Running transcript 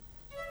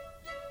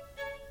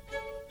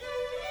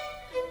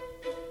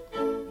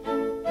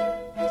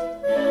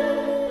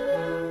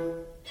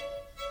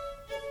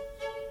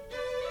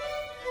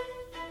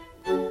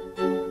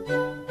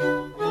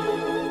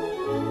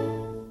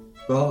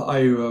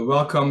I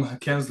welcome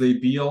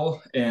Kensley, Behel,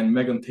 and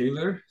Meghan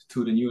Taylor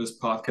to the newest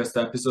podcast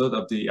episode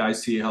of the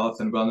ICA Health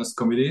and Wellness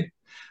Committee.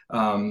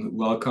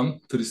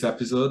 Welcome to this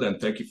episode,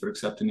 and thank you for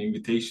accepting the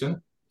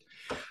invitation.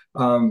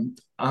 I'm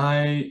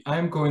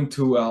going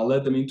to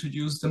let them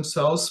introduce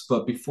themselves,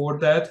 but before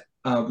that,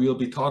 we'll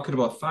be talking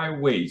about 5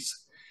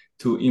 ways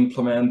to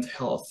implement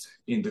health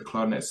in the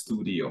Clarinet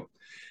studio.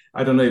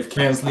 I don't know if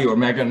Kensley or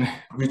Meghan,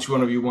 which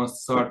one of you wants to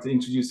start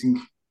introducing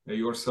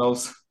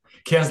yourselves?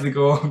 Kensley,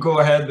 go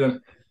ahead.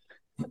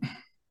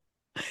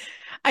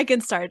 I can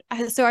start.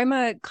 So I'm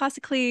a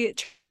classically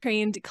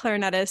trained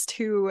clarinetist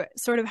who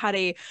sort of had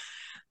a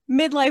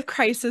midlife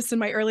crisis in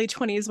my early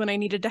 20s when I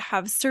needed to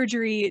have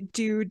surgery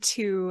due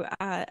to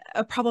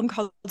a problem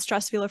called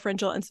stress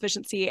velopharyngeal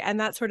insufficiency. And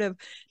that sort of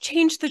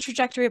changed the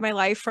trajectory of my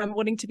life from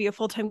wanting to be a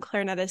full-time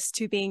clarinetist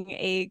to being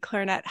a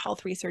clarinet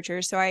health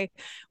researcher. So I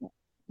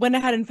went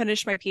ahead and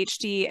finished my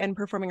PhD in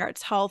performing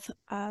arts health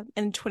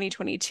in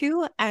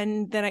 2022.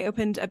 And then I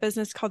opened a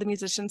business called the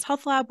Musicians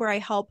Health Lab, where I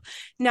help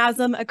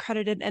NASM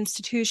accredited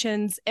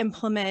institutions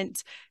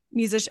implement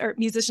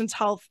musicians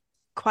health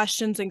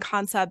questions and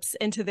concepts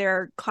into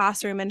their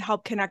classroom and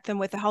help connect them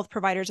with the health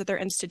providers at their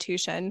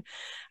institution.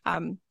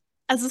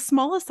 As a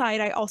small aside,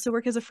 I also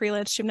work as a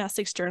freelance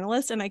gymnastics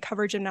journalist, and I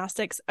cover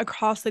gymnastics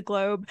across the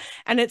globe.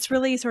 And it's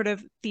really sort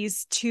of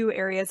these two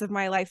areas of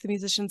my life, the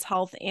musician's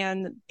health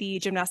and the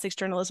gymnastics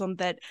journalism,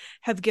 that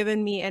have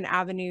given me an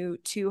avenue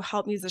to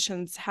help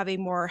musicians have a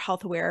more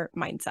health aware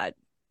mindset.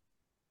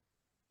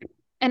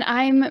 And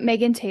I'm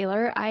Meghan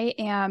Taylor. I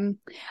am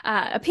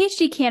a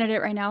PhD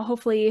candidate right now,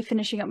 hopefully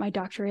finishing up my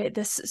doctorate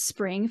this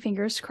spring,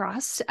 fingers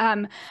crossed.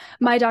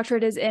 My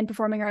doctorate is in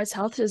performing arts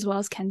health as well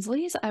as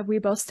Kensley's. We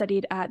both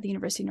studied at the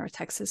University of North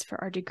Texas for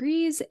our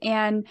degrees.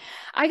 And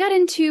I got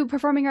into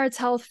performing arts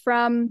health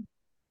from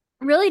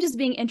really just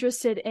being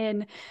interested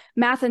in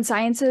math and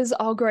sciences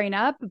all growing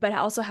up, but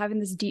also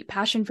having this deep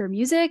passion for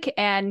music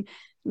and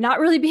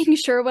not really being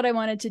sure what I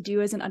wanted to do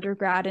as an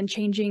undergrad, and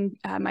changing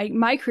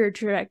my career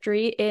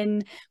trajectory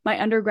in my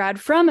undergrad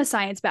from a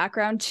science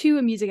background to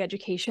a music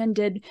education.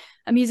 Did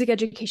a music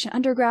education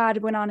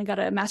undergrad, went on and got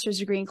a master's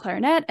degree in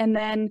clarinet, and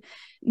then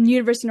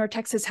University of North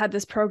Texas had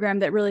this program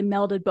that really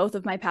melded both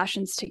of my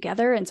passions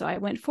together, and so I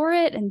went for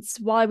it. And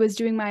while I was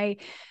doing my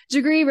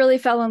degree, really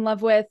fell in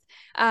love with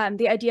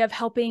the idea of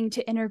helping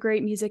to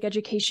integrate music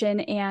education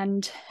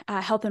and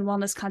health and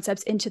wellness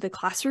concepts into the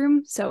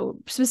classroom. So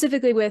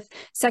specifically with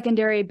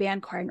secondary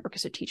band, choir, and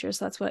orchestra teachers.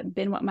 So that's what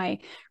my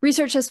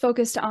research has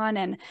focused on.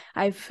 And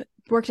I've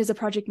worked as a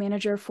project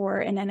manager for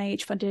an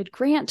NIH-funded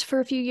grant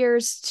for a few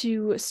years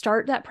to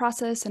start that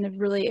process, and have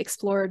really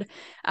explored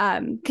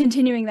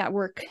continuing that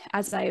work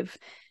as I've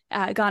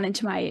gone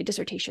into my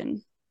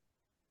dissertation.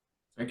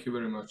 Thank you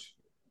very much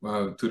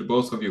to the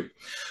both of you.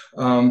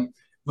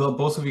 Well,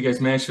 both of you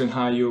guys mentioned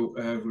how you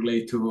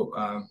relate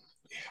to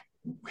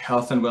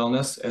health and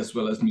wellness as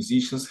well as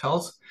musicians'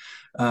 health.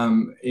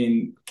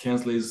 In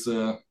Kensley's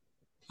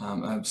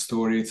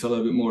story, it's a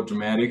little bit more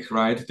dramatic,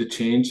 right? The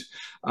change.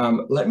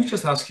 Let me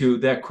just ask you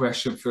that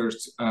question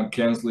first,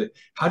 Kensley.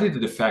 How did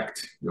it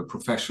affect your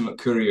professional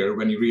career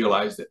when you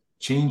realized that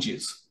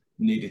changes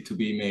needed to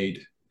be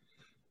made?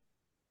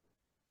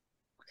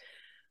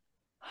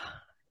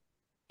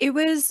 It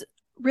was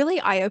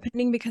really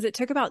eye-opening because it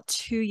took about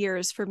 2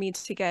 years for me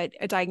to get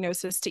a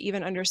diagnosis to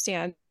even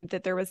understand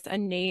that there was a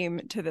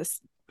name to this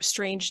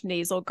strange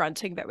nasal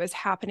grunting that was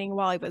happening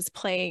while I was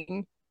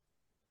playing.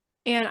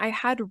 And I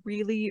had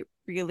really,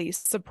 really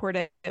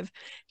supportive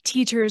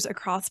teachers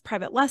across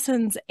private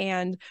lessons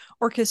and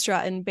orchestra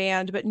and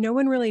band, but no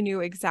one really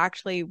knew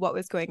exactly what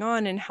was going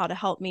on and how to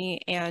help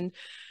me. And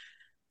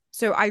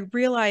so I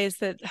realized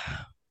that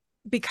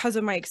because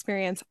of my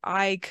experience,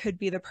 I could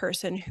be the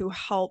person who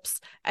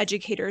helps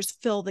educators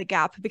fill the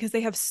gap, because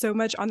they have so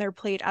much on their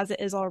plate as it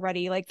is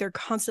already. Like, they're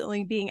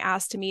constantly being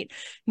asked to meet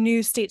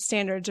new state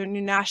standards or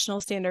new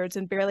national standards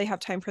and barely have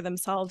time for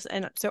themselves.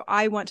 And so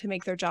I want to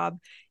make their job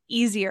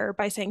easier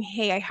by saying,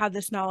 hey, I have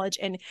this knowledge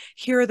and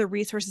here are the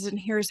resources and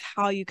here's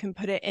how you can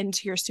put it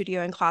into your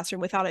studio and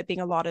classroom without it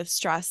being a lot of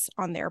stress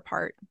on their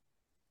part.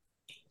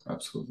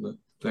 Absolutely.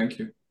 Thank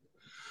you.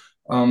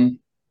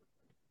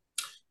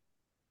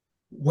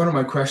 One of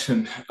my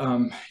questions,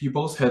 you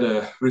both had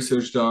a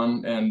research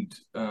done, and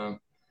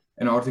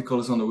an article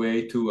is on the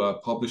way to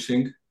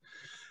publishing.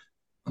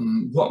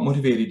 What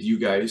motivated you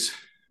guys,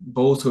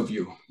 both of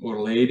you or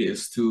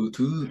ladies, to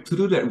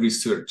do that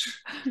research?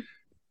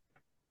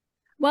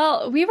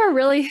 Well, we were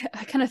really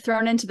kind of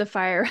thrown into the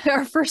fire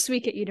our first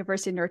week at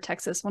University of North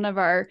Texas. One of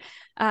our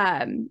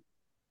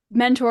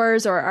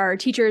mentors or our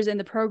teachers in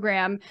the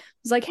program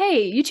was like,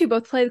 hey, you two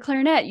both play the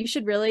clarinet. You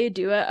should really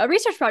do a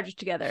research project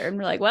together. And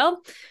we're like,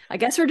 well, I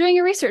guess we're doing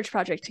a research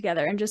project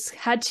together, and just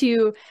had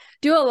to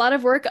do a lot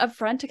of work up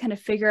front to kind of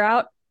figure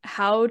out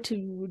how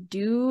to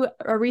do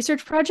a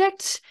research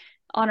project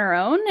on our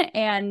own,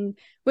 and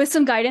with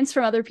some guidance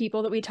from other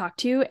people that we talked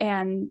to,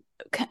 and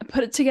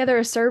put together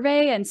a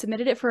survey and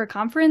submitted it for a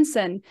conference,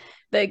 and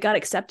they got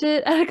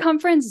accepted at a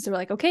conference. So we're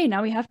like, okay,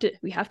 now we have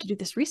to do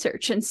this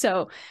research. And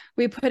so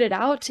we put it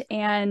out,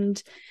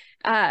 and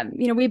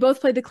we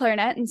both played the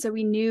clarinet, and so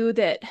we knew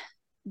that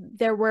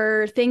there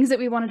were things that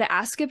we wanted to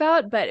ask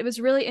about, but it was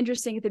really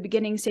interesting at the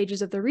beginning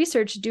stages of the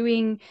research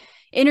doing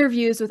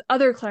interviews with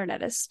other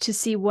clarinetists to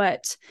see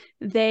what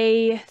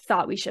they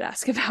thought we should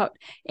ask about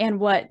and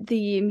what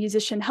the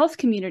musician health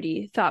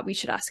community thought we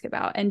should ask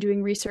about, and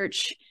doing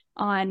research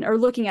on or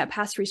looking at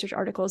past research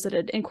articles that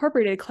had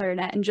incorporated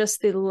clarinet, and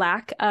just the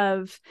lack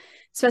of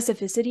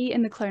specificity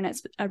in the clarinet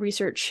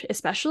research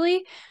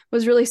especially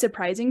was really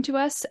surprising to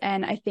us,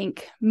 and I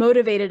think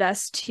motivated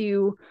us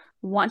to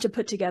want to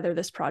put together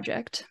this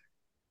project.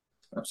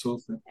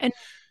 Absolutely. And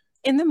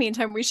in the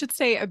meantime, we should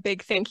say a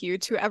big thank you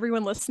to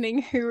everyone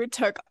listening who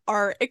took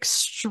our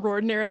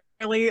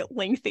extraordinarily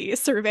lengthy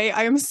survey.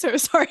 I am so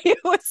sorry it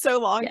was so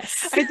long.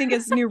 Yes. I think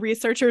as new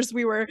researchers,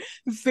 we were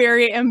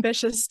very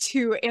ambitious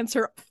to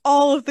answer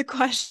all of the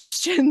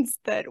questions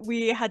that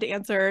we had to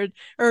answer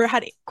or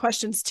had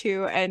questions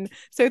to. And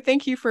so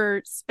thank you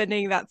for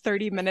spending that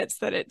 30 minutes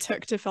that it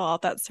took to fill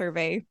out that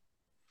survey.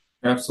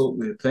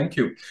 Absolutely. Thank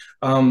you.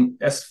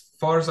 As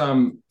far as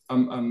I'm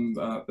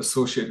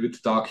associated with the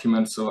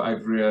document, so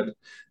I've read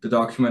the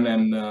document,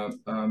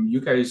 and you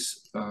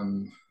guys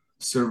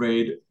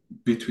surveyed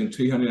between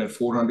 300 and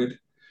 400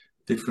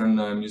 different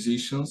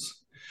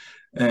musicians,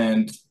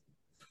 and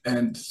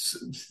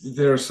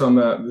there are some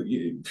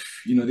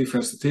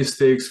different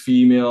statistics,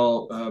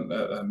 female,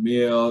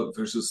 male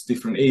versus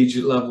different age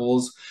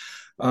levels.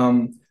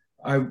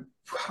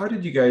 How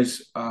did you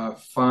guys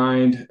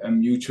find a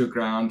mutual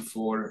ground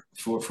for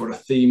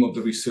the theme of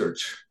the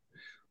research?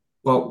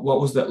 What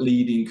was that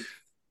leading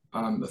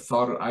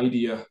thought or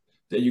idea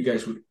that you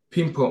guys would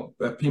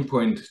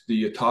pinpoint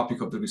the topic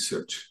of the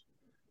research?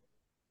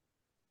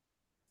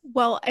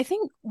 Well, I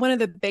think one of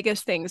the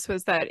biggest things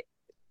was that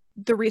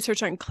the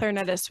research on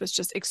clarinetists was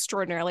just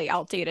extraordinarily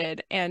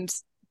outdated, and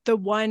the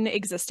one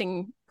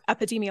existing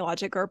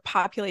epidemiologic or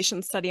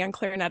population study on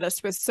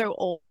clarinetists was so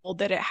old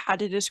that it had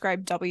to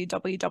describe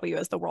WWW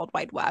as the World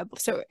Wide Web.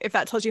 So if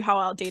that tells you how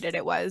outdated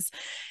it was.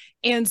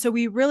 And so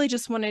we really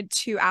just wanted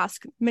to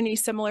ask many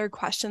similar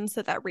questions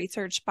that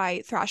research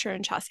by Thrasher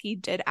and Chesky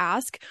did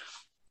ask.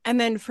 And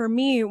then for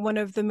me, one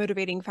of the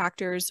motivating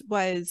factors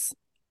was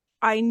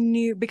I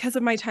knew, because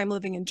of my time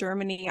living in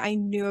Germany, I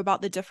knew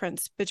about the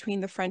difference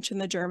between the French and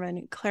the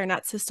German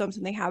clarinet systems,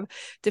 and they have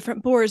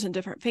different bores and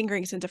different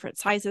fingerings and different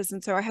sizes.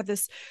 And so I had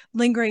this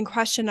lingering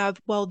question of,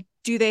 well,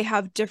 do they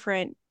have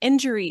different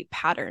injury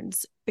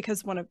patterns?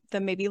 Because one of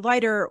them may be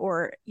lighter,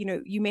 or,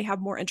 you may have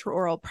more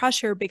intraoral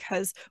pressure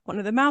because one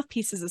of the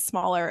mouthpieces is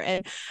smaller.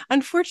 And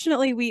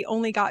unfortunately, we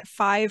only got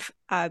 5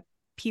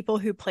 people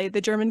who played the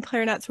German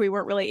clarinet, so we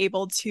weren't really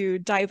able to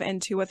dive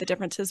into what the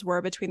differences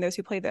were between those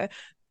who play the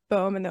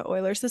Bohm and the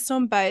Euler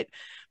system, but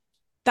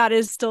that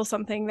is still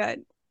something that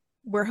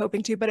we're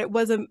hoping to, but it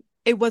was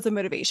a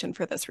motivation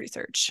for this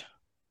research.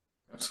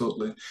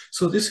 Absolutely.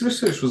 So this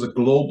research was a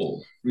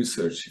global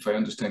research, if I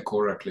understand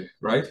correctly,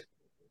 right?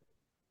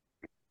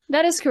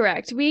 That is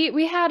correct.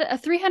 We had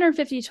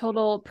 350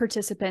 total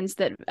participants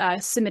that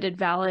submitted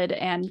valid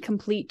and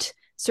complete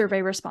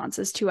survey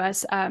responses to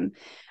us.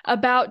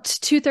 About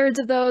 2/3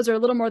 of those, or a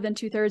little more than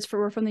 2/3,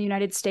 were from the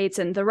United States,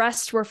 and the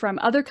rest were from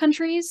other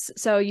countries.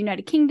 So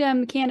United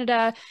Kingdom,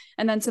 Canada,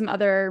 and then some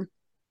other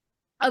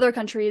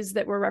countries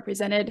that were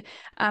represented.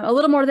 A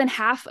little more than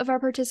half of our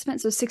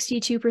participants, so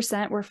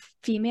 62%, were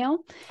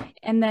female,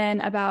 and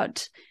then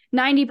about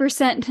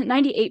 90%,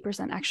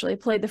 98% actually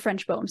played the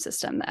French Bohm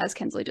system, as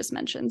Kensley just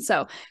mentioned.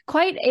 So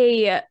quite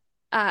a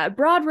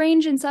broad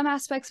range in some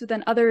aspects, but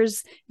then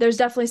others, there's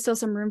definitely still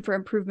some room for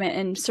improvement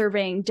in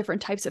surveying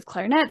different types of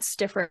clarinets,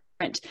 different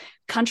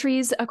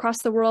countries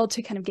across the world,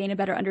 to kind of gain a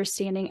better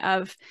understanding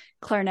of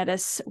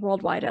clarinetists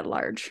worldwide at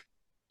large.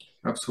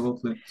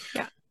 Absolutely.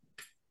 Yeah.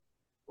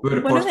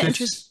 One of the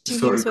interesting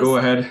things go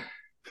ahead.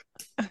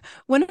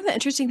 One of the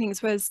interesting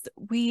things was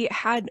we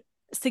had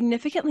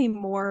significantly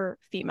more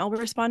female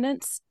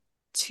respondents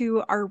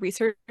to our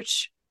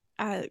research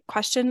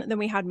question than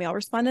we had male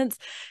respondents.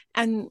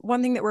 And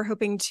one thing that we're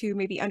hoping to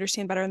maybe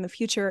understand better in the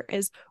future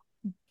is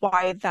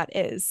why that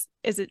is.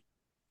 Is it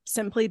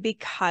simply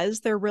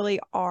because there really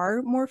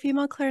are more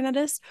female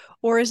clarinetists,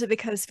 or is it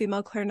because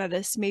female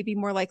clarinetists may be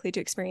more likely to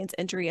experience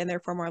injury and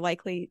therefore more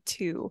likely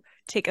to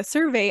take a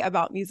survey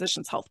about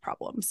musicians' health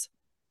problems?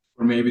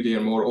 Or maybe they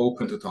are more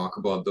open to talk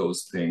about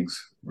those things,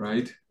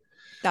 right?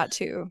 That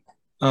too.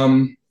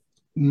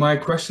 My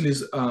question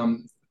is,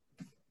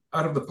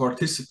 out of the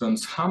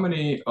participants, how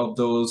many of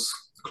those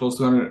close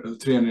to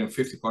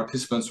 350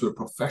 participants were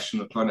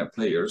professional clarinet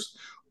players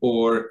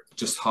or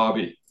just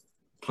hobby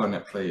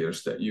clarinet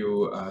players that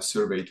you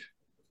surveyed?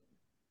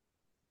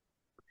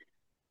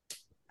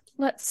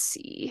 Let's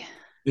see.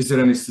 Is there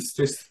any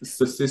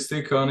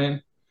statistic on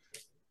it?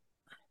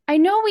 I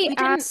know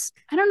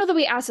I don't know that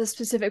we asked a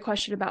specific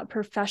question about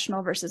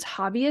professional versus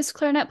hobbyist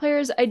clarinet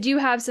players. I do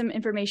have some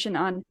information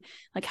on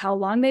like how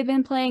long they've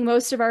been playing.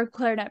 Most of our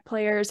clarinet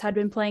players had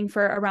been playing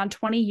for around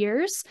 20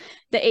 years.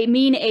 The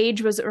mean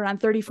age was around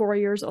 34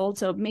 years old,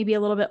 so maybe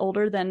a little bit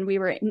older than we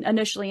were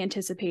initially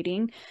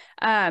anticipating.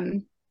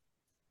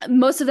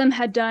 Most of them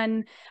had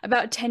done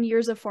about 10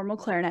 years of formal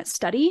clarinet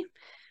study,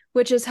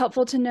 which is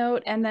helpful to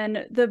note. And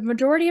then the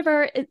majority of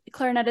our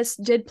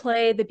clarinetists did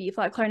play the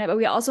B-flat clarinet, but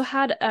we also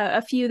had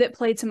a few that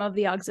played some of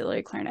the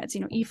auxiliary clarinets,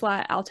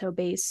 E-flat, alto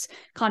bass,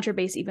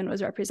 contrabass even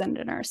was represented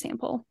in our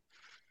sample.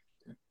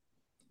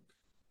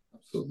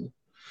 Absolutely.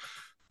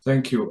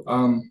 Thank you.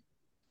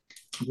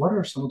 What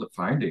are some of the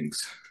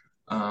findings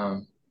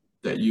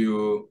that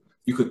you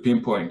could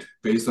pinpoint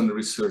based on the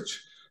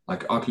research,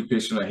 like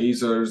occupational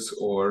hazards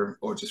or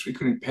just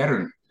recurring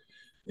pattern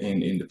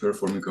in the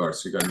performing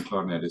arts regarding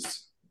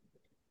clarinetists?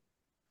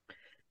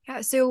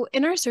 Yeah, so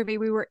in our survey,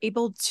 we were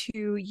able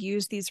to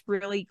use these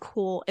really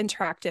cool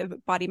interactive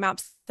body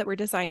maps that were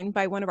designed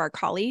by one of our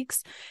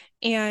colleagues.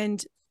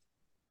 And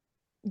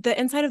the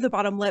inside of the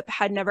bottom lip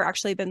had never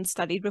actually been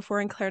studied before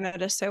in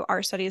clarinetists. So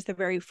our study is the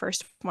very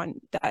first one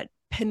that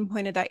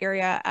pinpointed that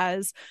area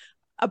as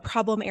a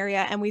problem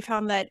area. And we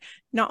found that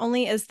not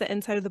only is the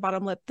inside of the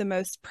bottom lip the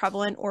most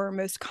prevalent or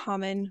most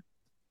common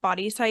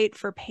body site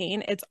for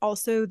pain, it's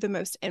also the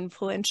most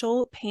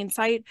influential pain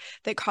site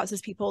that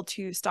causes people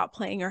to stop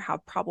playing or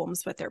have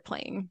problems with their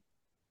playing.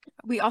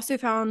 We also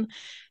found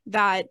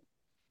that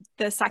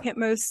the second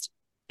most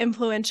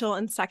influential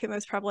and second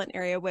most prevalent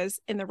area was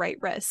in the right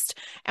wrist.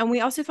 And we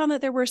also found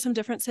that there were some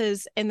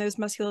differences in those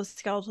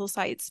musculoskeletal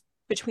sites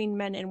between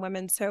men and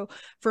women. So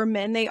for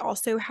men, they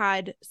also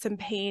had some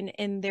pain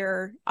in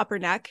their upper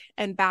neck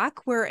and back,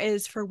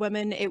 whereas for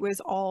women, it was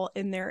all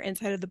in their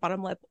inside of the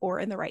bottom lip or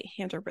in the right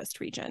hand or wrist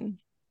region.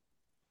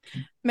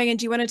 Meghan,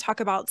 do you want to talk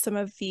about some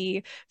of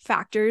the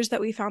factors that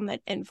we found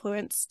that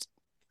influenced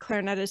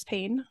clarinetist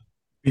pain?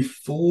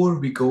 Before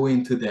we go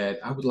into that,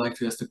 I would like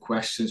to ask the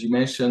questions. You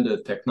mentioned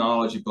the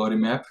technology body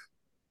map,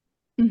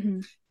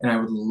 and I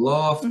would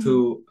love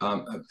to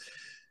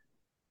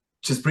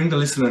just bring the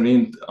listener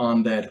in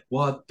on that,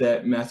 what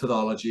that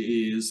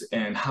methodology is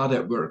and how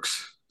that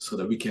works, so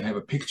that we can have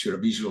a picture, a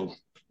visual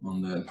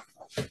on that.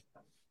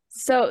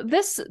 So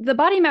the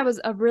body map was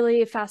a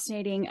really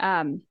fascinating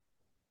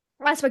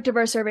aspect of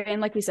our survey. And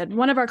like we said,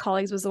 one of our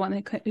colleagues was the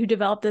one who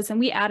developed this, and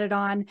we added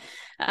on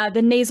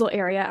the nasal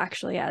area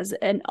actually as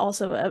and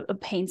also a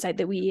pain site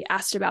that we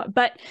asked about.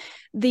 But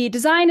the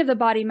design of the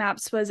body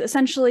maps was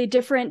essentially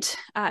different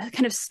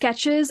kind of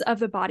sketches of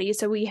the body.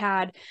 So we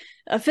had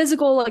a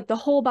physical, like the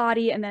whole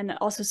body, and then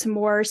also some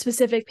more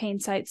specific pain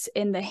sites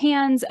in the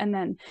hands, and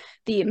then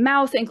the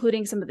mouth,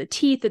 including some of the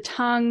teeth, the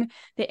tongue,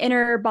 the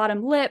inner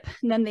bottom lip,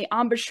 and then the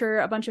embouchure,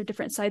 a bunch of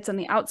different sites on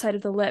the outside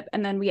of the lip,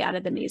 and then we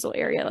added the nasal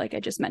area, like I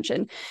just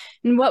mentioned.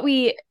 And what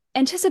we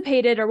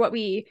anticipated, or what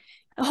we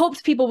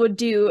hoped people would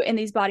do in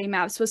these body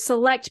maps, was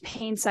select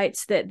pain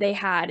sites that they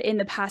had in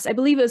the past. I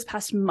believe it was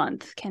past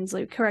month.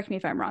 Kensley, correct me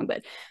if I'm wrong,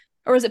 but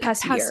or was it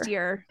past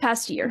year?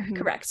 Past year,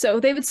 correct. So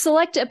they would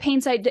select a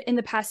pain site in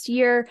the past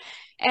year,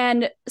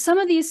 and some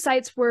of these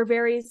sites were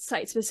very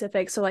site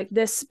specific. So like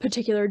this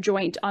particular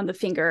joint on the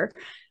finger,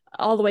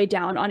 all the way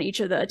down on each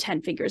of the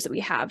 10 fingers that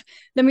we have.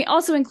 Then we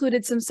also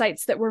included some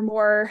sites that were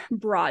more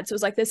broad. So it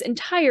was like this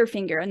entire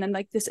finger, and then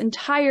like this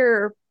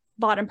entire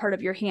bottom part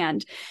of your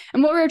hand.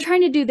 And what we were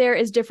trying to do there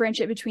is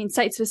differentiate between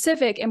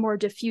site-specific and more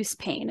diffuse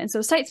pain. And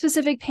so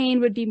site-specific pain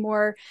would be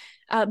more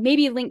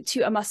maybe linked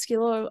to a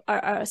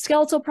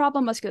musculoskeletal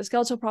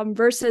problem,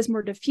 versus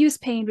more diffuse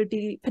pain would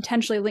be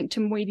potentially linked to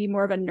maybe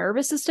more of a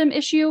nervous system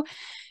issue.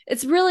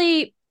 It's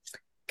really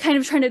kind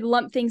of trying to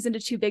lump things into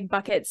two big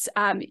buckets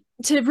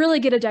to really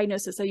get a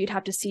diagnosis. So you'd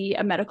have to see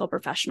a medical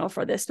professional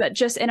for this. But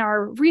just in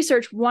our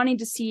research, wanting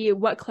to see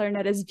what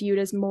clarinet is viewed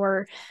as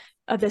more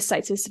of this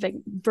site-specific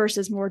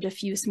versus more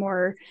diffuse,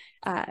 more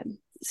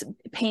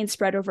pain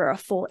spread over a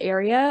full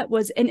area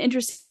was an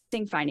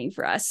interesting finding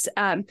for us.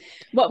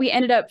 What we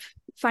ended up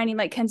finding,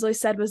 like Kensley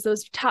said, was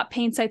those top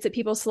pain sites that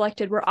people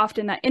selected were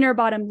often that inner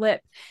bottom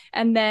lip,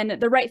 and then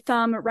the right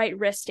thumb, right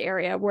wrist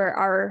area were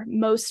our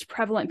most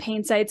prevalent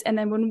pain sites. And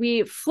then when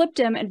we flipped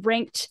them and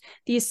ranked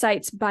these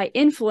sites by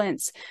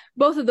influence,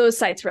 both of those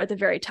sites were at the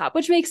very top,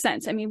 which makes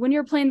sense. I mean, when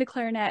you're playing the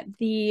clarinet,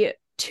 the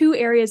two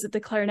areas that the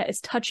clarinet is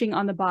touching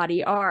on the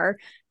body are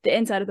the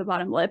inside of the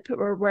bottom lip,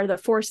 or where the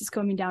force is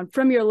coming down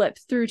from your lip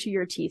through to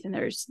your teeth, and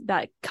there's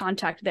that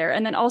contact there.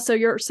 And then also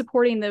you're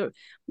supporting the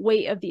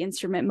weight of the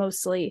instrument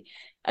mostly,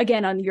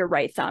 again, on your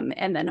right thumb,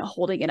 and then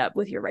holding it up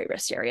with your right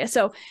wrist area.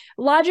 So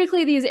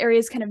logically, these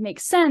areas kind of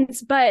make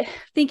sense, but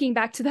thinking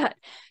back to that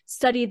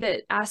study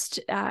that asked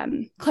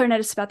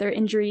clarinetists about their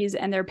injuries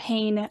and their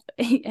pain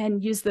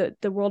and used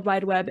the World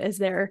Wide Web as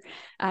their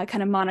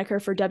kind of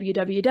moniker for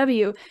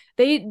WWW,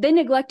 they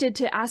neglected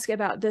to ask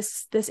about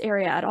this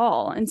area at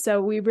all. And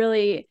so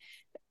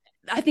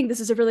I think this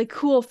is a really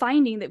cool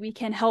finding that we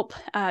can help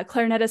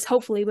clarinetists,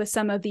 hopefully with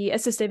some of the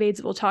assistive aids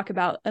that we'll talk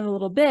about in a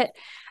little bit,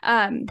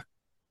 kind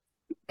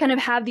of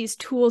have these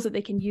tools that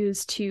they can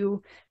use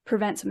to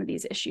prevent some of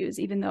these issues,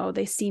 even though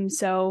they seem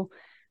so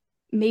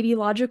maybe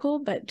logical.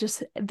 But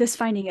just this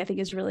finding, I think,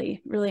 is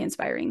really, really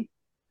inspiring.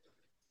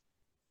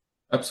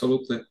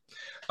 Absolutely.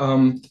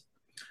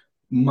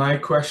 My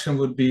question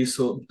would be,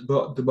 so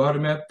the body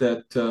map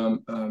that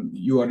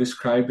you are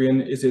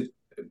describing, is it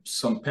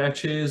some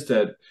patches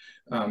that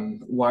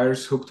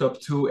wires hooked up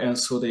to, and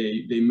so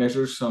they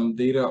measure some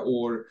data,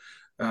 or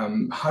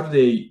how do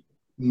they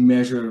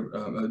measure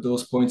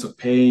those points of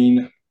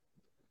pain?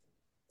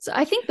 So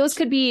I think those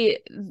could be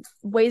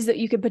ways that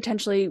you could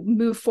potentially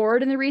move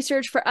forward in the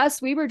research. For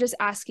us, we were just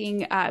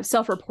asking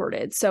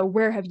self-reported. So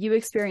where have you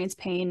experienced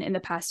pain in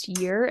the past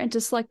year, and to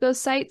select those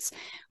sites.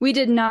 We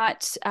did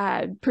not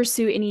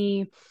pursue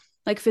any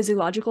like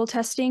physiological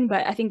testing,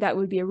 but I think that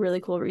would be a really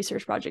cool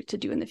research project to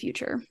do in the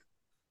future.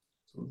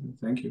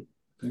 Thank you.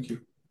 Thank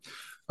you.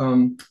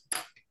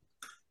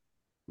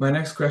 My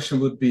next question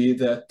would be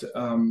that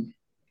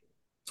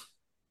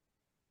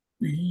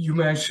you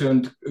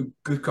mentioned a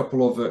good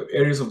couple of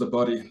areas of the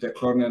body that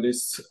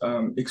clarinetists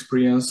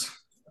experience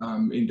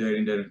in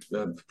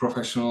their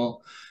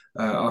professional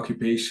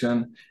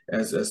occupation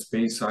as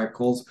pain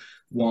cycles.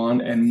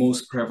 One and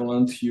most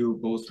prevalent you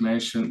both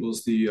mentioned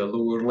was the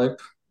lower lip.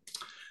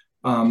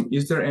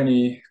 Is there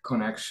any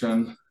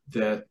connection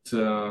that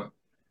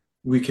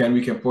we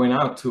can point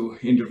out to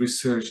in the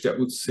research that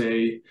would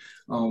say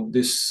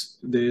this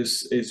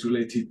is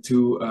related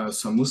to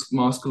some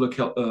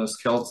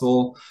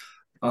musculoskeletal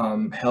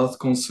health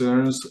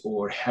concerns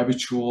or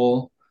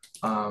habitual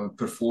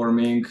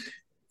performing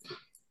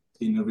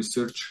in the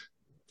research?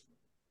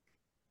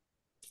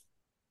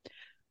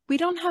 We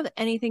don't have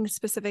anything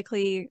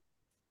specifically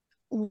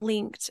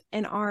linked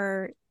in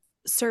our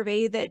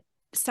survey that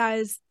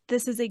says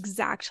this is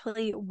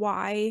exactly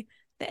why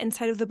the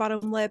inside of the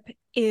bottom lip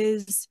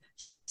is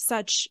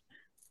such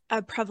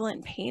a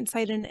prevalent pain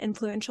site and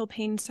influential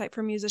pain site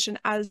for musicians.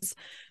 As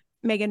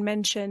Meghan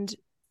mentioned,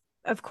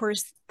 of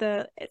course,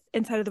 the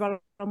inside of the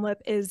bottom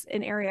lip is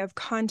an area of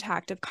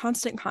contact, of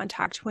constant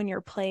contact when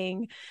you're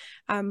playing.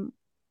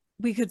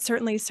 We could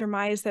certainly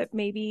surmise that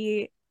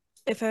maybe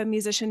if a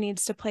musician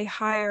needs to play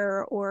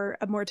higher or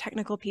a more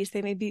technical piece,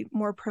 they may be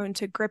more prone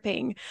to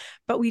gripping,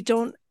 but we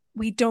don't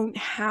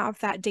have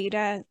that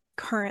data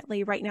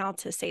currently right now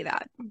to say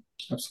that.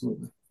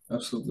 Absolutely.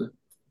 Absolutely.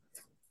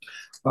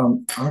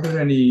 Are there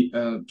any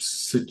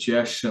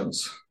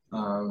suggestions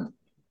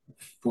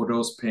for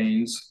those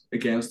pains,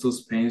 against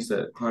those pains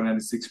that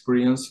clarinetists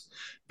experience,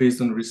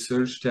 based on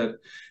research that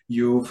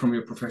you, from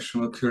your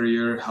professional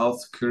career,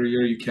 health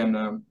career, you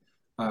can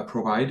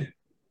provide?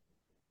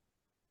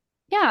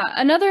 Yeah,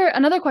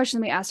 another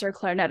question we asked our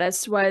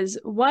clarinetists was,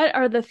 what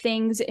are the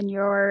things in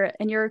your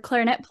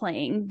clarinet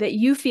playing that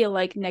you feel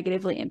like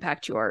negatively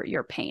impact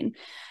your pain?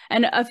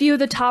 And a few of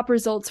the top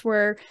results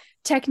were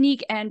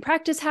technique and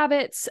practice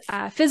habits,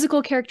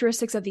 physical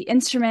characteristics of the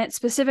instrument,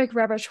 specific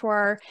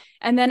repertoire,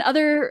 and then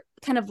other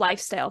kind of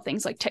lifestyle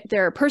things like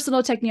their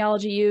personal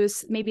technology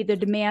use, maybe the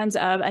demands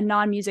of a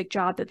non-music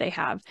job that they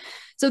have.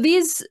 So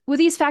with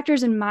these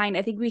factors in mind,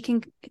 I think we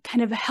can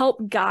kind of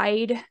help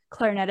guide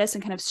clarinetists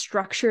and kind of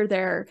structure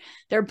their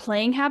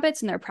playing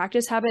habits and their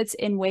practice habits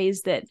in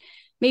ways that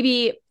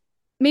maybe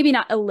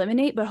not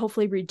eliminate, but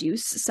hopefully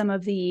reduce some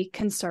of the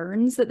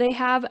concerns that they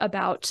have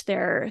about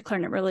their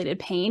clarinet-related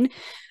pain.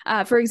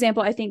 For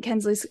example, I think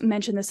Kensley's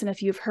mentioned this in a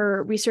few of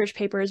her research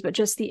papers, but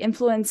just the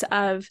influence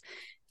of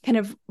kind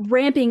of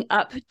ramping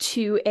up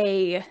to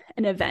an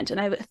event.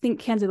 And I think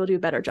Kensley will do a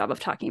better job of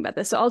talking about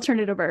this, so I'll turn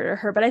it over to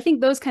her. But I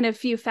think those kind of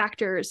few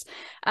factors,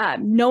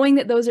 knowing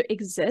that those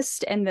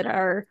exist and that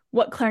are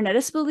what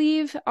clarinetists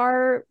believe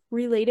are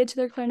related to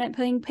their clarinet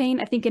playing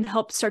pain, I think can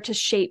help start to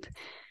shape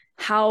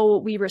how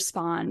we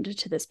respond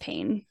to this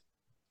pain.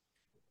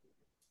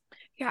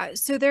 Yeah,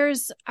 so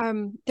there's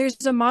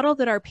a model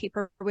that our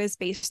paper was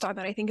based on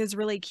that I think is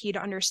really key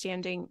to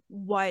understanding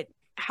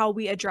how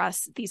we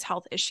address these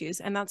health issues,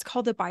 and that's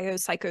called the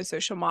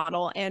biopsychosocial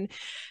model, and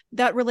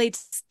that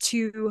relates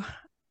to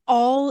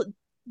all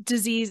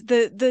disease.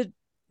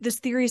 This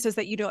theory says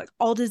that like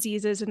all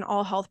diseases and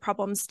all health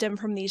problems stem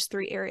from these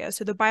three areas.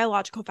 So the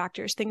biological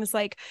factors, things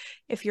like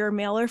if you're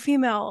male or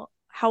female,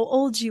 how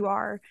old you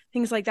are,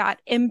 things like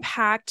that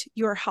impact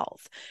your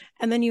health.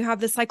 And then you have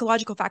the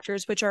psychological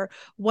factors, which are,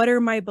 what are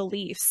my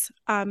beliefs?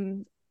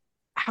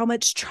 How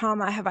much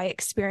trauma have I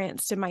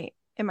experienced in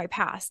my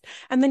past?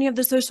 And then you have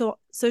the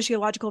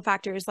sociological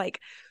factors, like,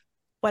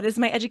 what is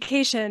my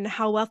education?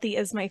 How wealthy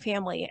is my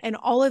family? And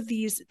all of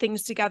these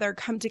things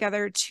come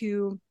together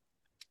to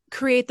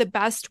create the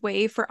best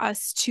way for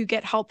us to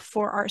get help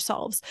for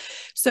ourselves.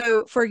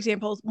 So, for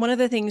example, one of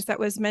the things that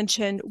was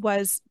mentioned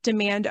was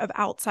demand of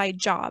outside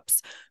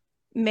jobs.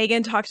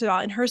 Meghan talked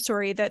about in her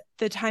story that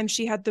the time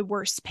she had the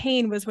worst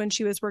pain was when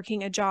she was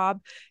working a job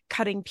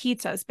cutting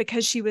pizzas,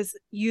 because she was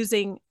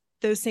using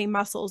those same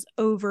muscles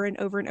over and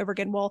over and over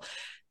again. Well,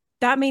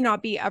 that may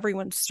not be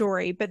everyone's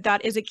story, but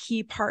that is a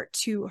key part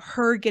to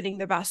her getting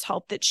the best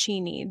help that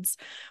she needs.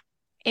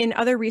 In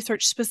other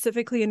research,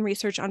 specifically in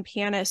research on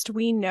pianists,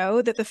 we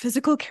know that the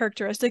physical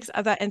characteristics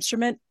of that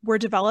instrument were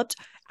developed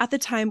at the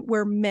time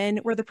where men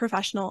were the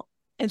professional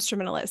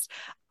instrumentalist.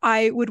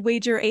 I would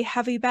wager a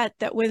heavy bet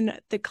that when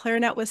the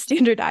clarinet was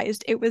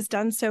standardized, it was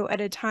done so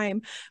at a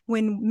time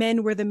when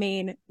men were the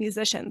main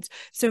musicians.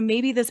 So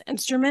maybe this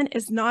instrument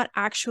is not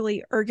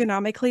actually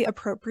ergonomically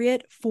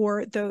appropriate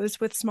for those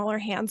with smaller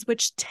hands,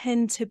 which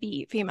tend to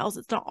be females.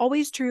 It's not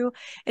always true.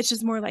 It's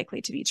just more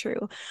likely to be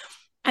true.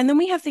 And then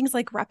we have things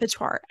like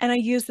repertoire. And I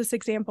use this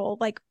example,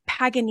 like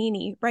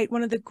Paganini, right?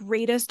 One of the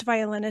greatest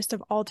violinists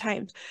of all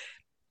time.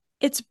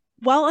 It's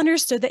well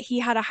understood that he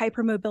had a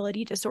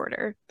hypermobility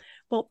disorder.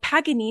 Well,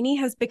 Paganini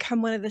has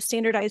become one of the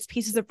standardized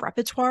pieces of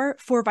repertoire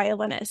for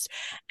violinists.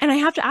 And I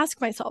have to ask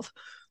myself,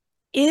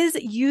 is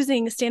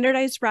using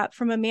standardized rep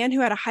from a man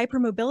who had a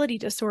hypermobility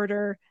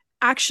disorder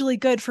actually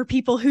good for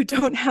people who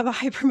don't have a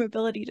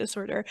hypermobility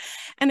disorder?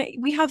 And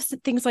we have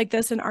things like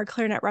this in our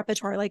clarinet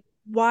repertoire. Like,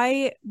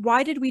 why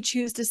did we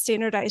choose to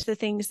standardize the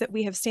things that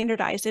we have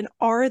standardized, and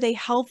are they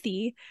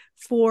healthy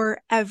for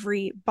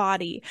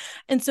everybody?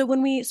 And so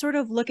when we sort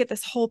of look at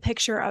this whole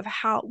picture of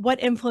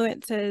what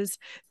influences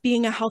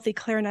being a healthy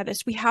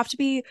clarinetist, we have to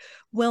be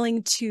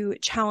willing to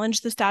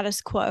challenge the status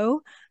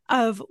quo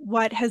of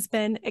what has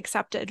been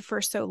accepted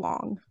for so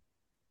long.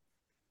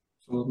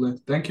 Absolutely.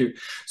 Thank you.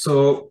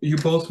 So you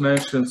both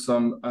mentioned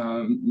some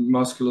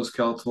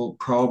musculoskeletal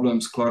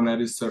problems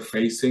clarinetists are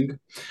facing,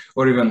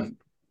 or even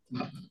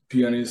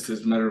pianists,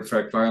 as a matter of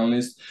fact,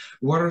 violinists.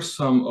 What are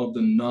some of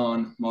the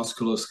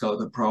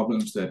non-musculoskeletal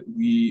problems that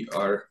we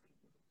are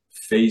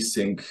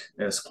facing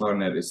as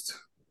clarinetists?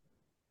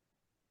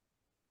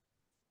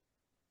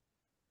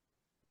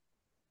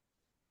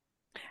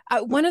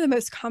 One of the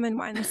most common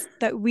ones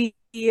that we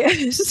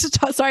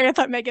sorry, I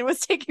thought Meghan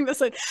was taking this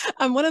one.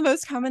 One of the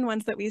most common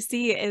ones that we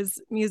see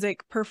is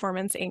music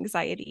performance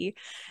anxiety.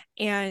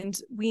 And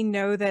we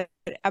know that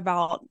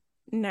about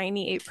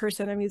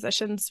 98% of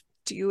musicians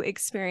do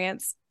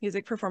experience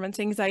music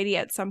performance anxiety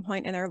at some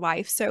point in their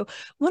life. So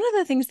one of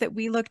the things that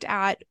we looked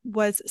at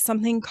was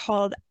something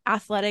called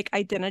athletic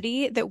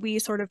identity that we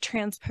sort of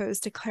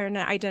transposed to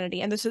clarinet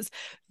identity. And this is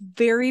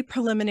very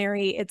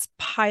preliminary. It's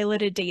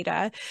piloted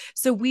data.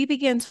 So we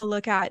began to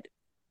look at,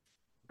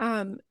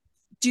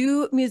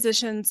 do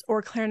musicians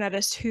or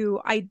clarinetists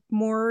who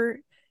more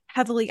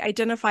heavily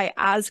identify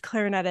as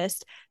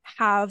clarinetists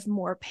have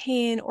more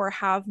pain or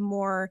have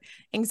more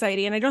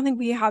anxiety? And I don't think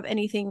we have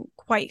anything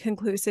quite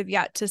conclusive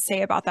yet to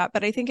say about that,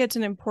 but I think it's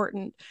an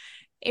important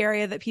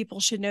area that people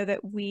should know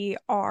that we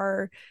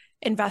are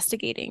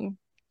investigating.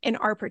 In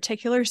our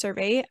particular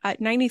survey,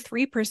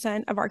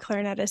 93% of our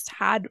clarinetists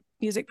had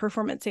music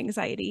performance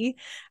anxiety,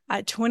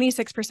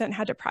 26%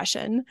 had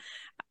depression,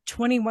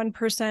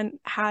 21%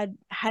 had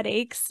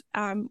headaches.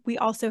 We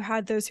also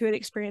had those who had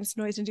experienced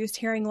noise-induced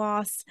hearing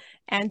loss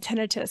and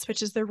tinnitus,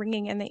 which is the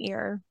ringing in the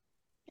ear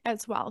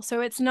as well.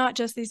 So it's not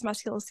just these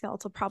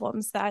musculoskeletal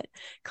problems that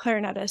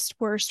clarinetists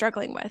were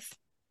struggling with.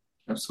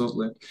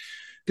 Absolutely.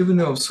 Do we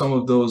know some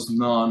of those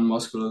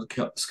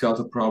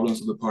non-musculoskeletal problems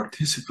of the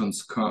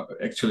participants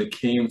actually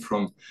came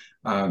from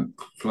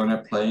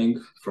clarinet playing,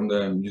 from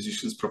the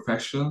musicians'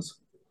 professions?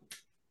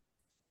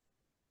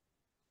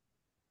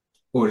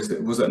 Or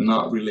was that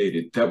not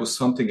related? That was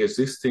something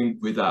existing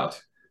without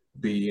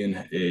being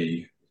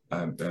a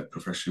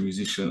professional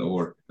musician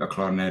or a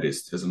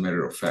clarinetist, as a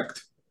matter of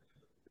fact.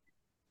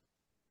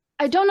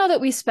 I don't know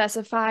that we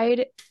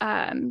specified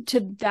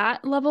to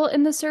that level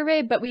in the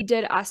survey, but we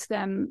did ask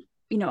them,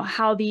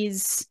 how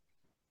these,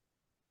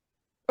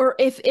 or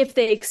if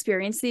they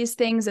experience these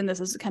things, and this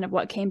is kind of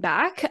what came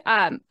back.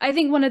 I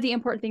think one of the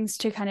important things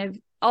to kind of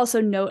also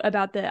note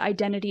about the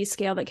identity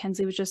scale that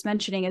Kensley was just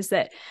mentioning is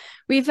that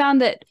we found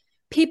that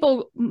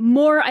people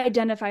more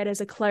identified as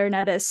a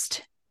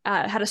clarinetist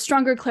had a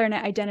stronger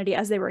clarinet identity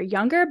as they were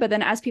younger, but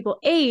then as people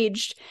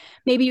aged,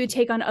 maybe you would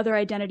take on other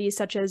identities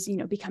such as,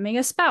 becoming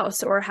a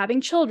spouse or having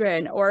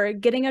children or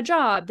getting a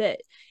job that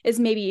is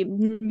maybe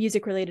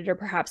music related or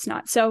perhaps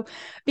not. So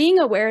being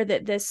aware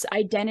that this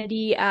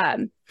identity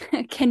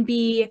can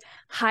be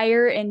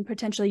higher in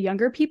potentially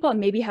younger people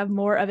and maybe have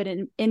more of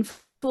an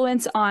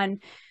influence on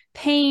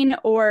pain,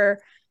 or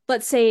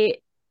let's say,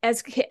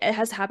 as it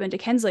has happened to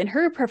Kensley in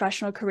her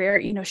professional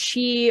career,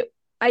 she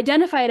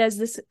identified as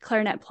this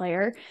clarinet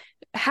player,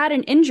 had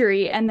an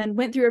injury, and then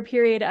went through a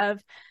period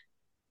of,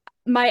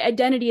 my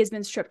identity has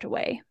been stripped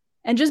away.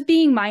 And just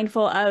being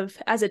mindful of,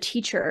 as a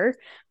teacher,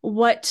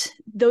 what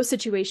those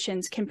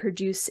situations can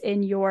produce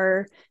in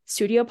your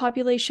studio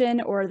population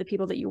or the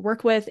people that you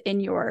work with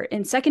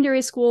in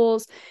secondary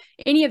schools,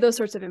 any of those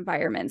sorts of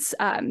environments.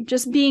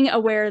 Just being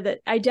aware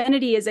that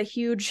identity is a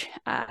huge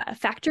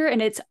factor,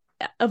 and it's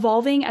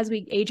evolving as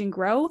we age and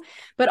grow,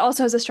 but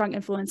also has a strong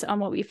influence on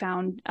what we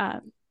found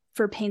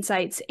for pain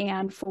sites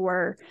and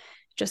for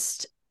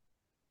just,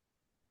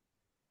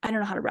 I don't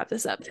know how to wrap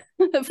this up,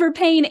 for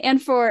pain and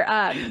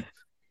for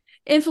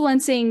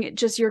influencing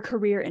just your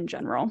career in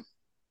general.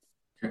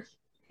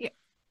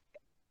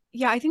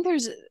 Yeah, I think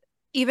there's,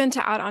 even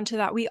to add on to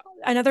that,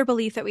 another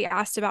belief that we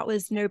asked about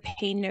was no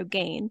pain, no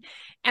gain.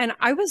 And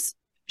I was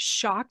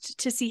shocked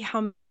to see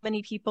how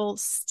many people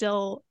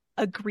still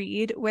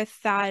agreed with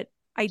that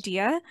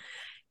idea.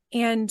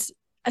 And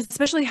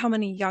especially how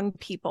many young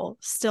people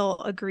still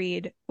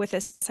agreed with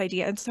this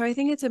idea. And so I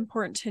think it's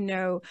important to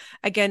know,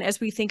 again, as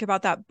we think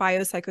about that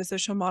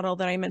biopsychosocial model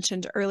that I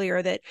mentioned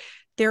earlier, that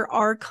there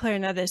are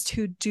clarinetists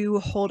who do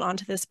hold on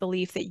to this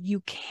belief that you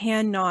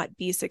cannot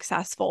be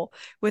successful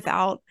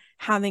without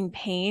having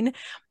pain.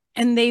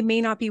 And they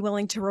may not be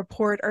willing to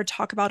report or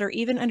talk about or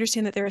even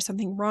understand that there is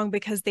something wrong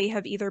because they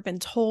have either been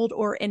told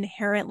or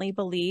inherently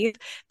believe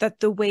that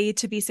the way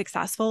to be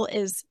successful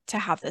is to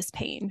have this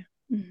pain.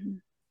 Mm-hmm.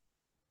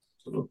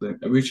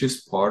 Absolutely, which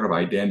is part of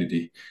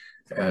identity,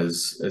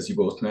 as you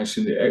both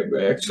mentioned.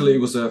 Actually,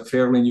 it was a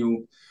fairly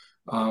new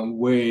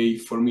way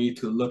for me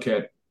to look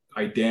at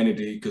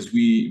identity, because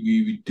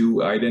we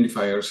do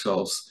identify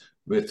ourselves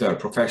with our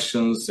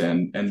professions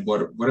and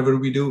whatever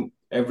we do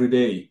every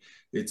day.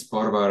 It's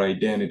part of our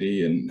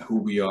identity and who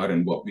we are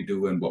and what we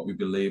do and what we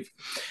believe.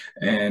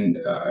 And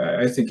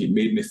I think it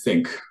made me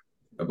think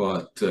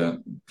about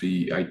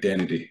the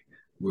identity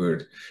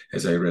word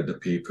as I read the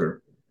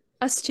paper.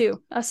 Us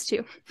too.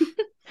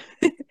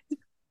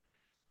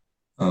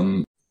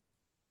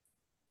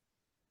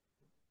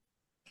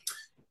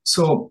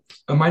 So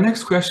my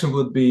next question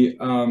would be,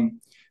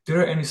 there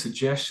are any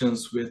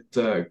suggestions with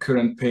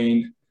current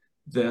pain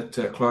that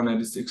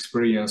clarinetists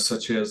experience,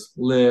 such as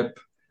lip,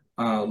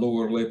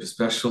 lower lip,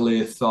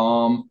 especially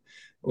thumb,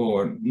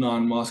 or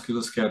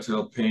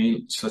non-musculoskeletal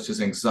pain, such as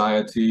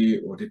anxiety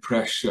or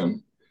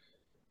depression?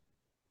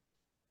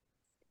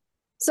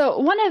 So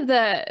one of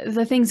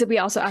the things that we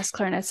also asked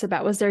clarinetists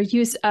about was their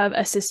use of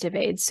assistive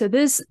aids. So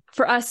this,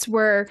 for us,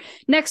 were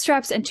neck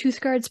straps and tooth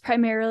guards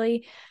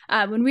primarily.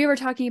 When we were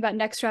talking about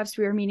neck straps,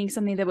 we were meaning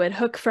something that would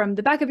hook from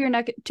the back of your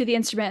neck to the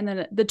instrument, and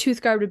then the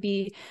tooth guard would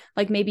be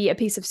like maybe a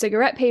piece of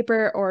cigarette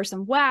paper or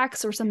some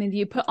wax or something that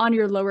you put on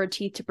your lower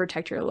teeth to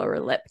protect your lower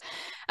lip.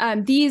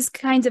 These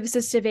kinds of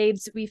assistive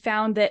aids, we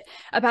found that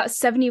about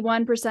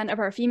 71% of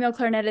our female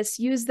clarinetists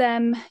use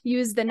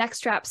the neck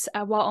straps,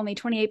 while only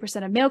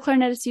 28% of male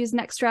clarinetists use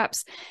neck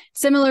straps.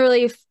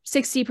 Similarly,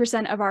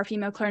 60% of our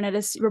female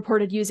clarinetists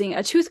reported using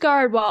a tooth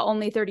guard, while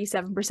only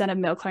 37% of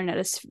male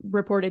clarinetists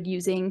reported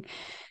using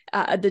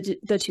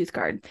the tooth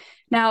guard.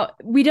 Now,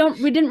 we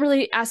didn't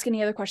really ask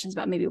any other questions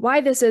about maybe why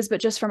this is,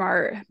 but just from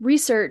our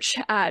research,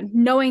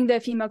 knowing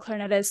that female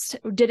clarinetists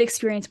did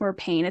experience more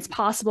pain, it's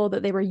possible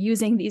that they were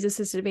using these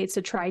assistive aids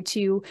to try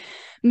to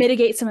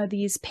mitigate some of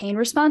these pain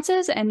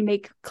responses and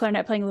make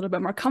clarinet playing a little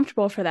bit more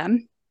comfortable for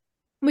them.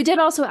 We did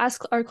also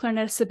ask our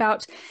clarinetists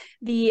about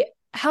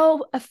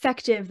how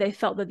effective they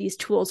felt that these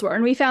tools were.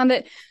 And we found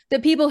that the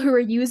people who were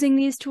using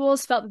these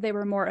tools felt that they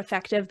were more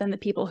effective than the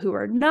people who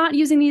were not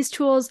using these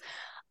tools.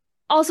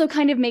 Also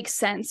kind of makes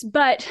sense,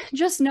 but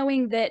just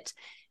knowing that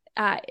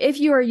if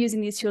you are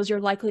using these tools, you're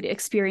likely to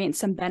experience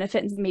some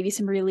benefit and maybe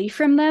some relief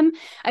from them,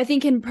 I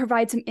think can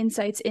provide some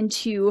insights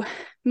into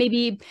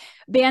maybe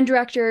band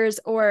directors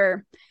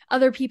or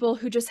other people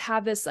who just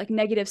have this like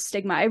negative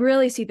stigma. I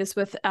really see this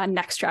with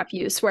neck strap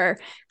use, where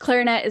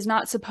clarinet is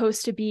not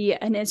supposed to be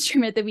an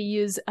instrument that we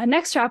use a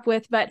neck strap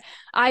with, but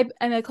I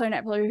am a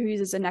clarinet player who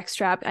uses a neck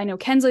strap. I know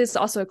Kensley is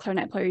also a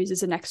clarinet player who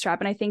uses a neck strap,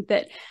 and I think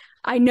that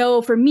I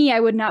know for me, I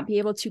would not be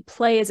able to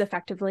play as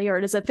effectively or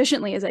as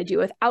efficiently as I do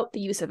without the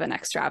use of a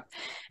neck strap.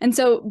 And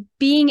so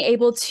being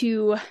able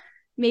to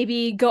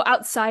maybe go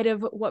outside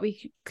of what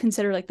we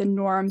consider like the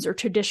norms or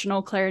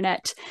traditional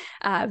clarinet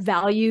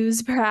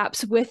values,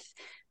 perhaps, with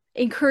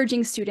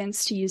encouraging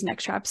students to use neck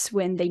straps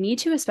when they need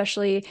to,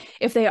 especially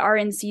if they are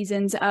in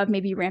seasons of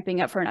maybe ramping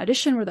up for an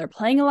audition where they're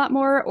playing a lot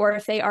more, or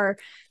if they are,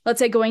 let's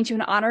say, going to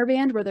an honor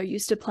band where they're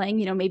used to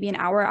playing, maybe an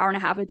hour and a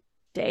half a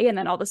day, and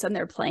then all of a sudden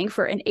they're playing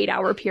for an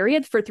 8-hour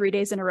period for 3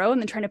 days in a row and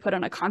then trying to put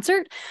on a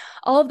concert.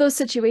 All of those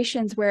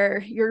situations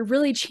where you're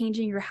really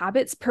changing your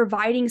habits,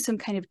 providing some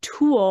kind of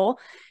tool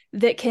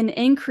that can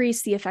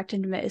increase the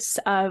effectiveness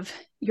of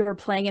your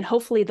playing and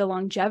hopefully the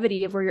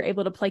longevity of where you're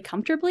able to play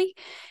comfortably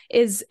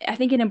is, I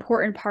think, an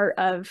important part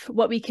of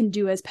what we can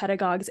do as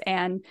pedagogues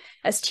and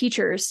as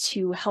teachers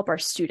to help our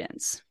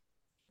students.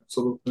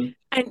 Absolutely.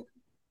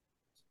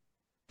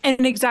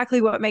 And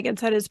exactly what Meghan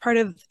said is part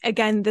of,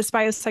 again, this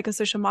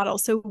biopsychosocial model.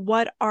 So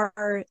what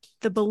are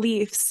the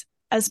beliefs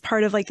as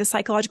part of like the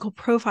psychological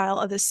profile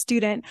of the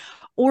student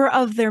or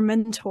of their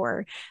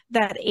mentor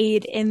that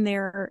aid in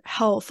their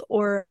health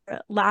or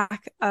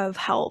lack of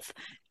health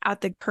at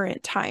the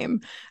current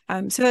time?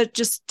 So that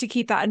just to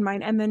keep that in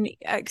mind. And then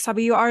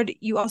Sabi,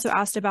 you also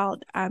asked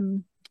about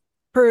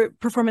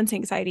performance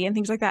anxiety and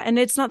things like that. And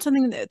it's not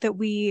something that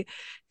we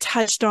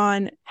touched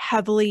on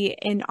heavily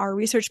in our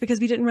research because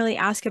we didn't really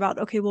ask about,